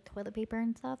other like toilet paper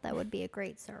and stuff. That would be a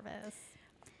great service.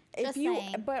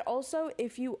 But also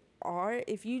if you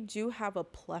do have a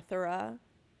plethora,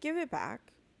 give it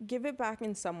back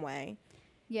in some way.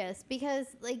 Yes, because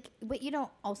like what you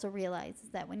don't also realize is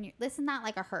that this is not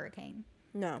like a hurricane.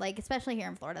 No. Like, especially here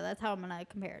in Florida, that's how I'm going to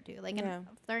compare it to. Like,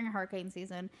 during hurricane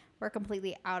season, we're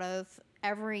completely out of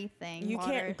everything. You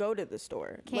can't go to the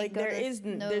store. Like,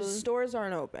 the stores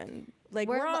aren't open. Like,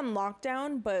 we're on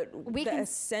lockdown, but the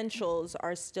essentials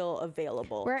are still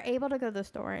available. We're able to go to the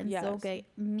store and still get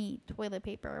meat, toilet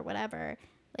paper, or whatever.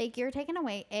 Like, you're taking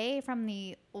away, from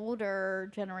the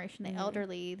older generation, the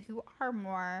elderly, who are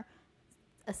more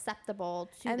acceptable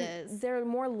to this. They're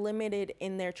more limited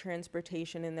in their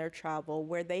transportation and their travel,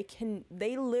 where they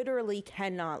literally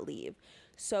cannot leave.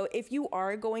 So if you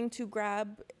are going to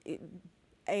grab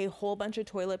a whole bunch of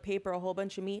toilet paper, a whole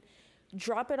bunch of meat,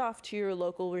 drop it off to your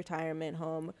local retirement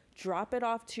home, drop it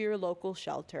off to your local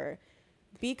shelter.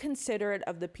 Be considerate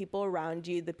of the people around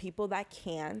you, the people that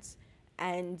can't.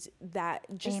 And that,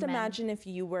 just imagine if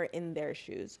you were in their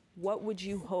shoes. What would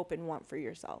you hope and want for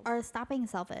yourself? Or stop being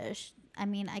selfish. I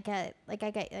mean, I get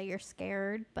that you're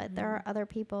scared, but there are other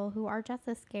people who are just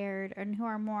as scared and who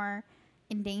are more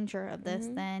in danger of this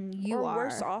than you are. Or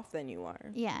worse off than you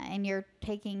are. Yeah, and you're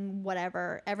taking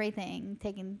everything,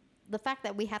 taking the fact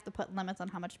that we have to put limits on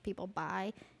how much people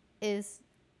buy is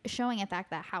showing in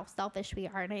fact that how selfish we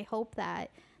are. And I hope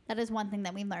that that is one thing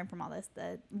that we learn from all this,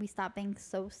 that we stop being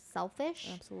so selfish.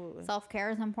 Absolutely.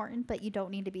 Self-care is important, but you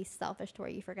don't need to be selfish to where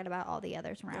you forget about all the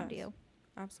others around you.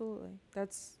 Absolutely.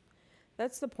 That's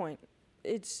the point.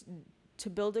 It's to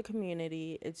build a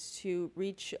community. It's to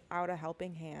reach out a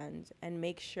helping hand and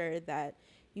make sure that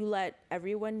you let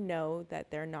everyone know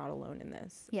that they're not alone in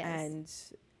this. Yes. And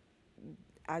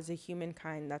as a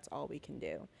humankind, that's all we can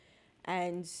do.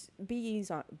 And be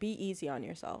easy on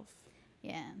yourself.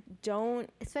 Yeah. Don't,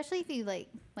 especially if you like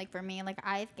for me, like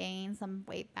I've gained some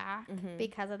weight back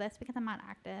because of this, because I'm not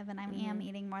active and I am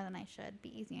eating more than I should. Be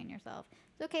easy on yourself.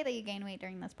 It's okay that you gain weight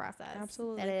during this process.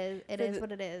 Absolutely. It is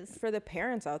what it is. For the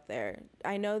parents out there,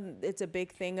 I know it's a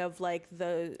big thing of like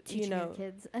teaching your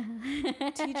kids.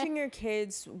 teaching your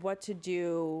kids what to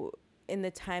do in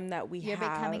the time that You're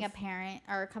becoming a parent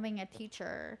or becoming a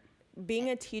teacher. Being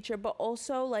a teacher, but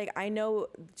also like I know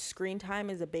screen time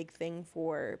is a big thing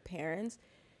for parents.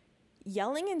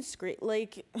 Yelling and scream,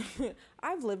 like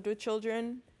I've lived with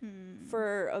children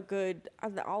for a good,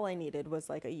 all I needed was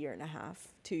like a year and a half,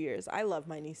 2 years. I love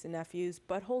my niece and nephews,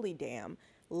 but holy damn,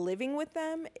 living with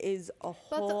them is a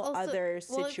whole other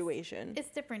situation.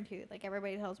 It's different too. Like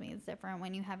everybody tells me it's different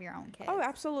when you have your own kids. Oh,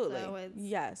 absolutely. So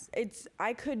yes.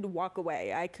 I could walk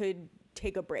away. I could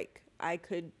take a break.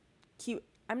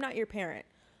 I'm not your parent.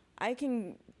 I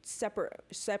can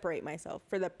separate myself.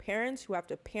 For the parents who have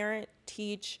to parent,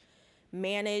 teach,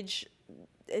 manage,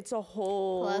 it's a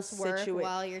whole plus work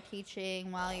while you're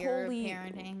teaching, while you're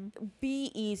parenting.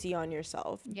 Be easy on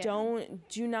yourself. Yeah.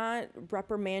 Do not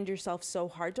reprimand yourself so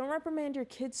hard. Don't reprimand your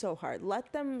kids so hard.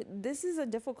 Let them, this is a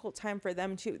difficult time for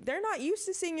them too. They're not used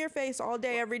to seeing your face all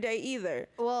day, every day either.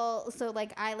 Well, so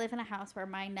like I live in a house where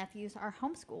my nephews are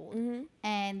homeschooled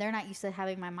and they're not used to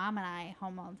having my mom and I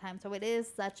home all the time. So it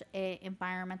is such an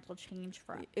environmental change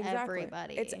for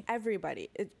everybody. It's everybody.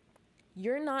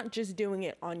 You're not just doing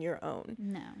it on your own.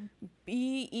 No.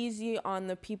 Be easy on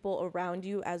the people around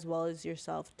you as well as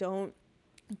yourself. Don't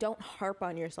harp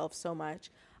on yourself so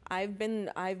much. I've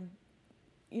through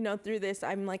this,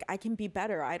 I'm like, I can be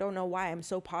better. I don't know why I'm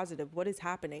so positive. What is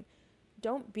happening?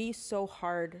 Don't be so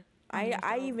hard.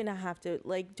 I even have to,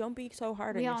 like, don't be so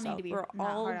hard on yourself. We're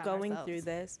all going through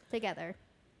this together.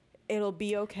 It'll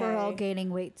be okay. We're all gaining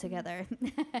weight together.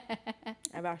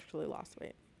 I've actually lost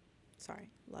weight. Sorry.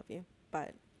 Love you.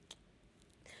 But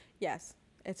yes,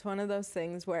 it's one of those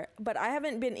things where, but I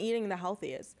haven't been eating the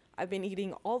healthiest. I've been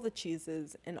eating all the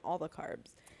cheeses and all the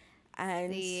carbs.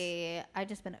 And I've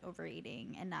just been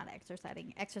overeating and not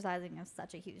exercising. Exercising is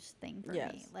such a huge thing for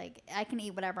me. Like I can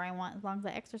eat whatever I want as long as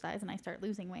I exercise and I start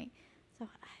losing weight. So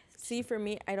see, for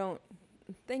me, I don't,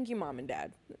 thank you, mom and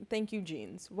dad. Thank you,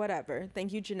 genes, whatever.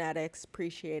 Thank you, genetics.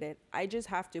 Appreciate it. I just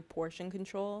have to portion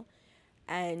control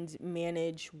and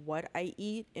manage what I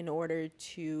eat in order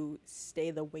to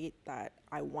stay the weight that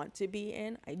I want to be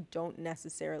in. I don't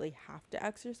necessarily have to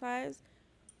exercise,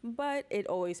 but it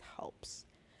always helps.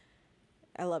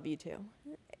 I love you too.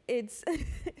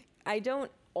 I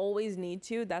don't always need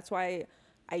to. That's why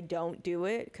I don't do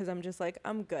it, because I'm just like,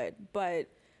 I'm good. But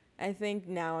I think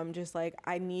now I'm just like,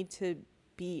 I need to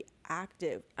be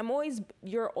active.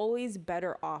 You're always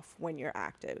better off when you're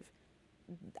active.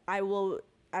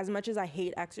 As much as I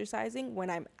hate exercising, when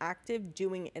I'm active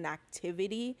doing an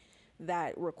activity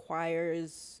that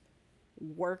requires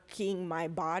working my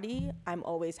body, I'm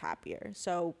always happier.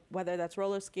 So whether that's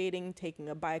roller skating, taking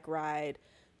a bike ride,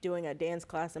 doing a dance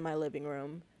class in my living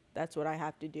room, that's what I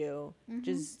have to do.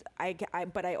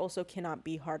 But I also cannot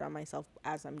be hard on myself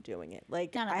as I'm doing it.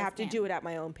 Like I have to do it at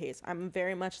my own pace. I'm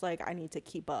very much like, I need to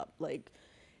keep up. Like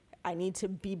I need to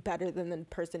be better than the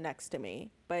person next to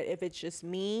me. But if it's just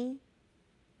me,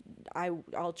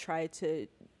 I'll try to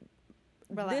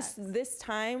relax. This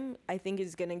time I think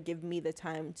is going to give me the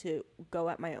time to go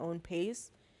at my own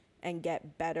pace and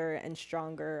get better and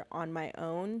stronger on my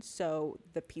own, so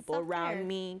the people around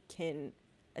me can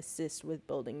assist with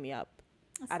building me up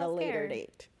at a later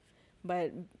date.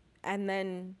 And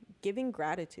then giving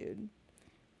gratitude.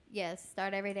 Yes,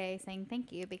 start every day saying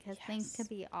thank you, because things could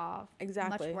be off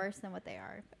much worse than what they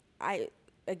are.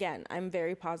 Again, I'm a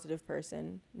very positive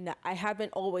person. No, I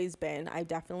haven't always been. I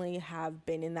definitely have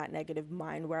been in that negative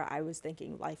mind where I was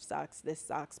thinking life sucks, this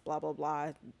sucks, blah, blah,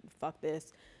 blah, fuck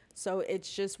this. So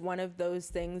it's just one of those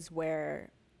things where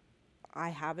I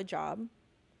have a job,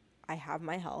 I have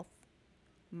my health,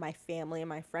 my family and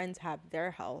my friends have their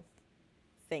health.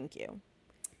 Thank you.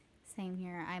 Same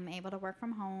here. I'm able to work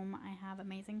from home. I have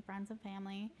amazing friends and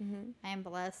family. I am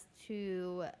blessed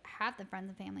to have the friends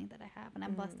and family that I have, and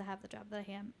I'm blessed to have the job that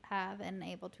I have and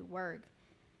able to work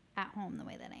at home the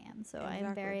way that I am. So Exactly.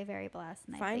 I'm very, very blessed.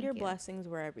 And Find I your thank you. blessings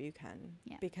wherever you can,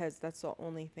 because that's the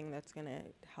only thing that's going to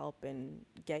help and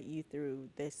get you through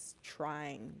this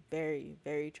trying, very,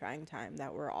 very trying time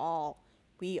that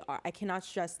I cannot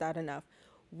stress that enough.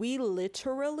 We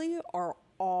literally are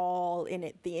all in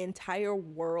it. The entire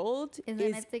world is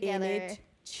in it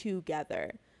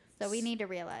together. So we need to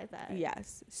realize that.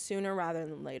 Yes, sooner rather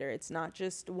than later. It's not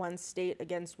just one state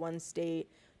against one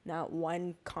state, not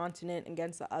one continent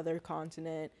against the other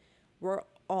continent. We're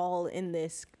all in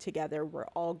this together. We're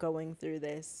all going through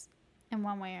this in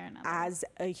one way or another. As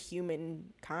a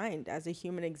humankind, as a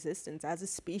human existence, as a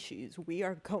species, we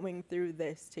are going through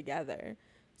this together.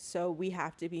 So we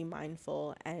have to be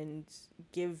mindful and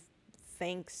give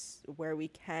thanks where we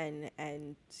can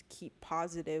and keep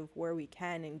positive where we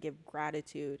can and give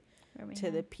gratitude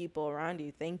to the people around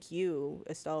you. Thank you,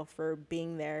 Estelle, for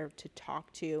being there to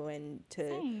talk to and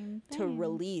to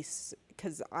release,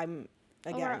 because I'm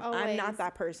not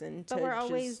that person. But we're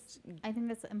always, I think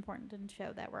that's important to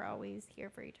show that we're always here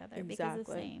for each other. Exactly. Because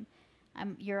the same.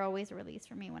 You're always a release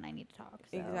for me when I need to talk.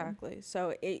 So. Exactly.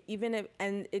 So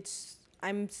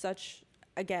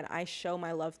I show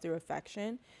my love through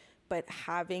affection, but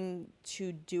having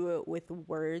to do it with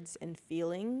words and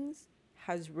feelings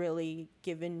has really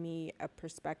given me a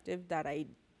perspective that I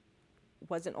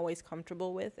wasn't always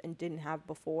comfortable with and didn't have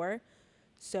before.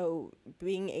 So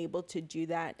being able to do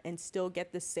that and still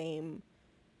get the same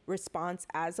response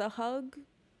as a hug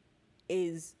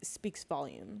speaks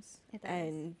volumes. It does.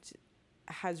 And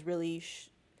has really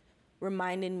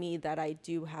reminded me that I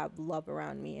do have love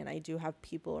around me and I do have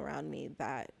people around me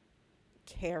that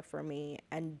care for me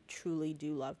and truly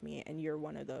do love me, and you're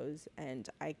one of those. And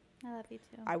I love you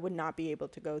too. I would not be able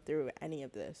to go through any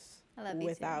of this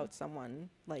without someone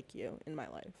like you in my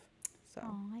life. So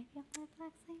I feel the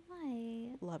exact same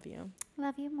way. Love you.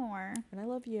 Love you more. And I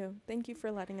love you. Thank you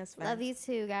for letting us vent. Love you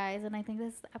too, guys. And I think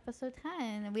this is episode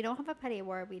 10. We don't have a petty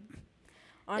award.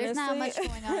 Honestly, there's not much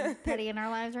going on petty in our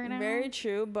lives right now. Very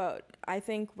true, but I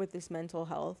think with this mental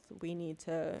health, we need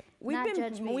to.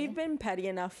 We've been petty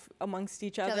enough amongst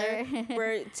each other.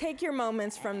 Where take your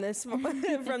moments from this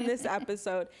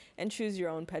episode and choose your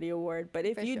own petty award. But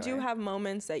if you do have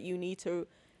moments that you need to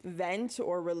vent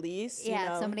or release,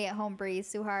 if somebody at home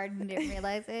breathes too hard and didn't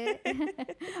realize it,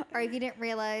 or if you didn't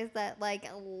realize that,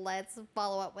 let's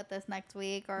follow up with this next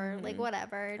week, or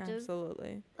whatever.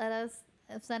 Absolutely. Just let us.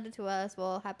 Send it to us.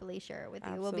 We'll happily share it with you.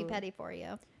 Absolutely. We'll be petty for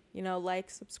you.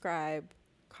 Subscribe,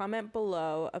 comment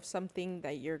below of something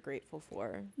that you're grateful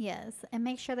for. Yes. And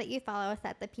make sure that you follow us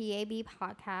at the PAB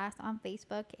podcast on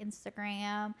Facebook,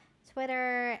 Instagram,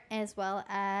 Twitter, as well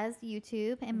as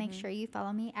YouTube. And make sure you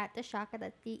follow me at Deshocka.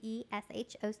 That's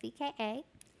DESHOCKA.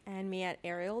 And me at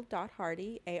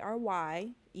Ariel.Hardy,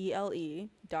 ARYELE.HARDY.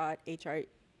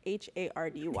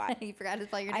 You forgot to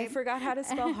spell your name? I forgot how to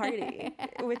spell Hardy,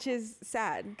 which is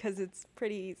sad because it's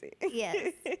pretty easy.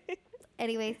 Yes.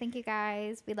 Anyway, thank you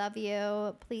guys. We love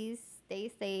you. Please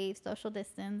stay safe, social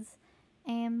distance,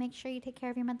 and make sure you take care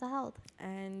of your mental health.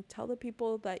 And tell the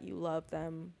people that you love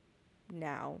them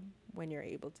now when you're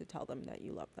able to tell them that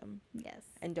you love them. Yes.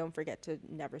 And don't forget to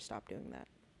never stop doing that.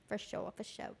 For sure.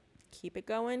 Keep it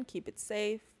going. Keep it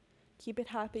safe. Keep it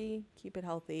happy. Keep it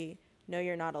healthy. Know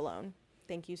you're not alone.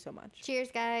 Thank you so much. Cheers,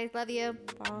 guys. Love you.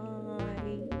 Bye.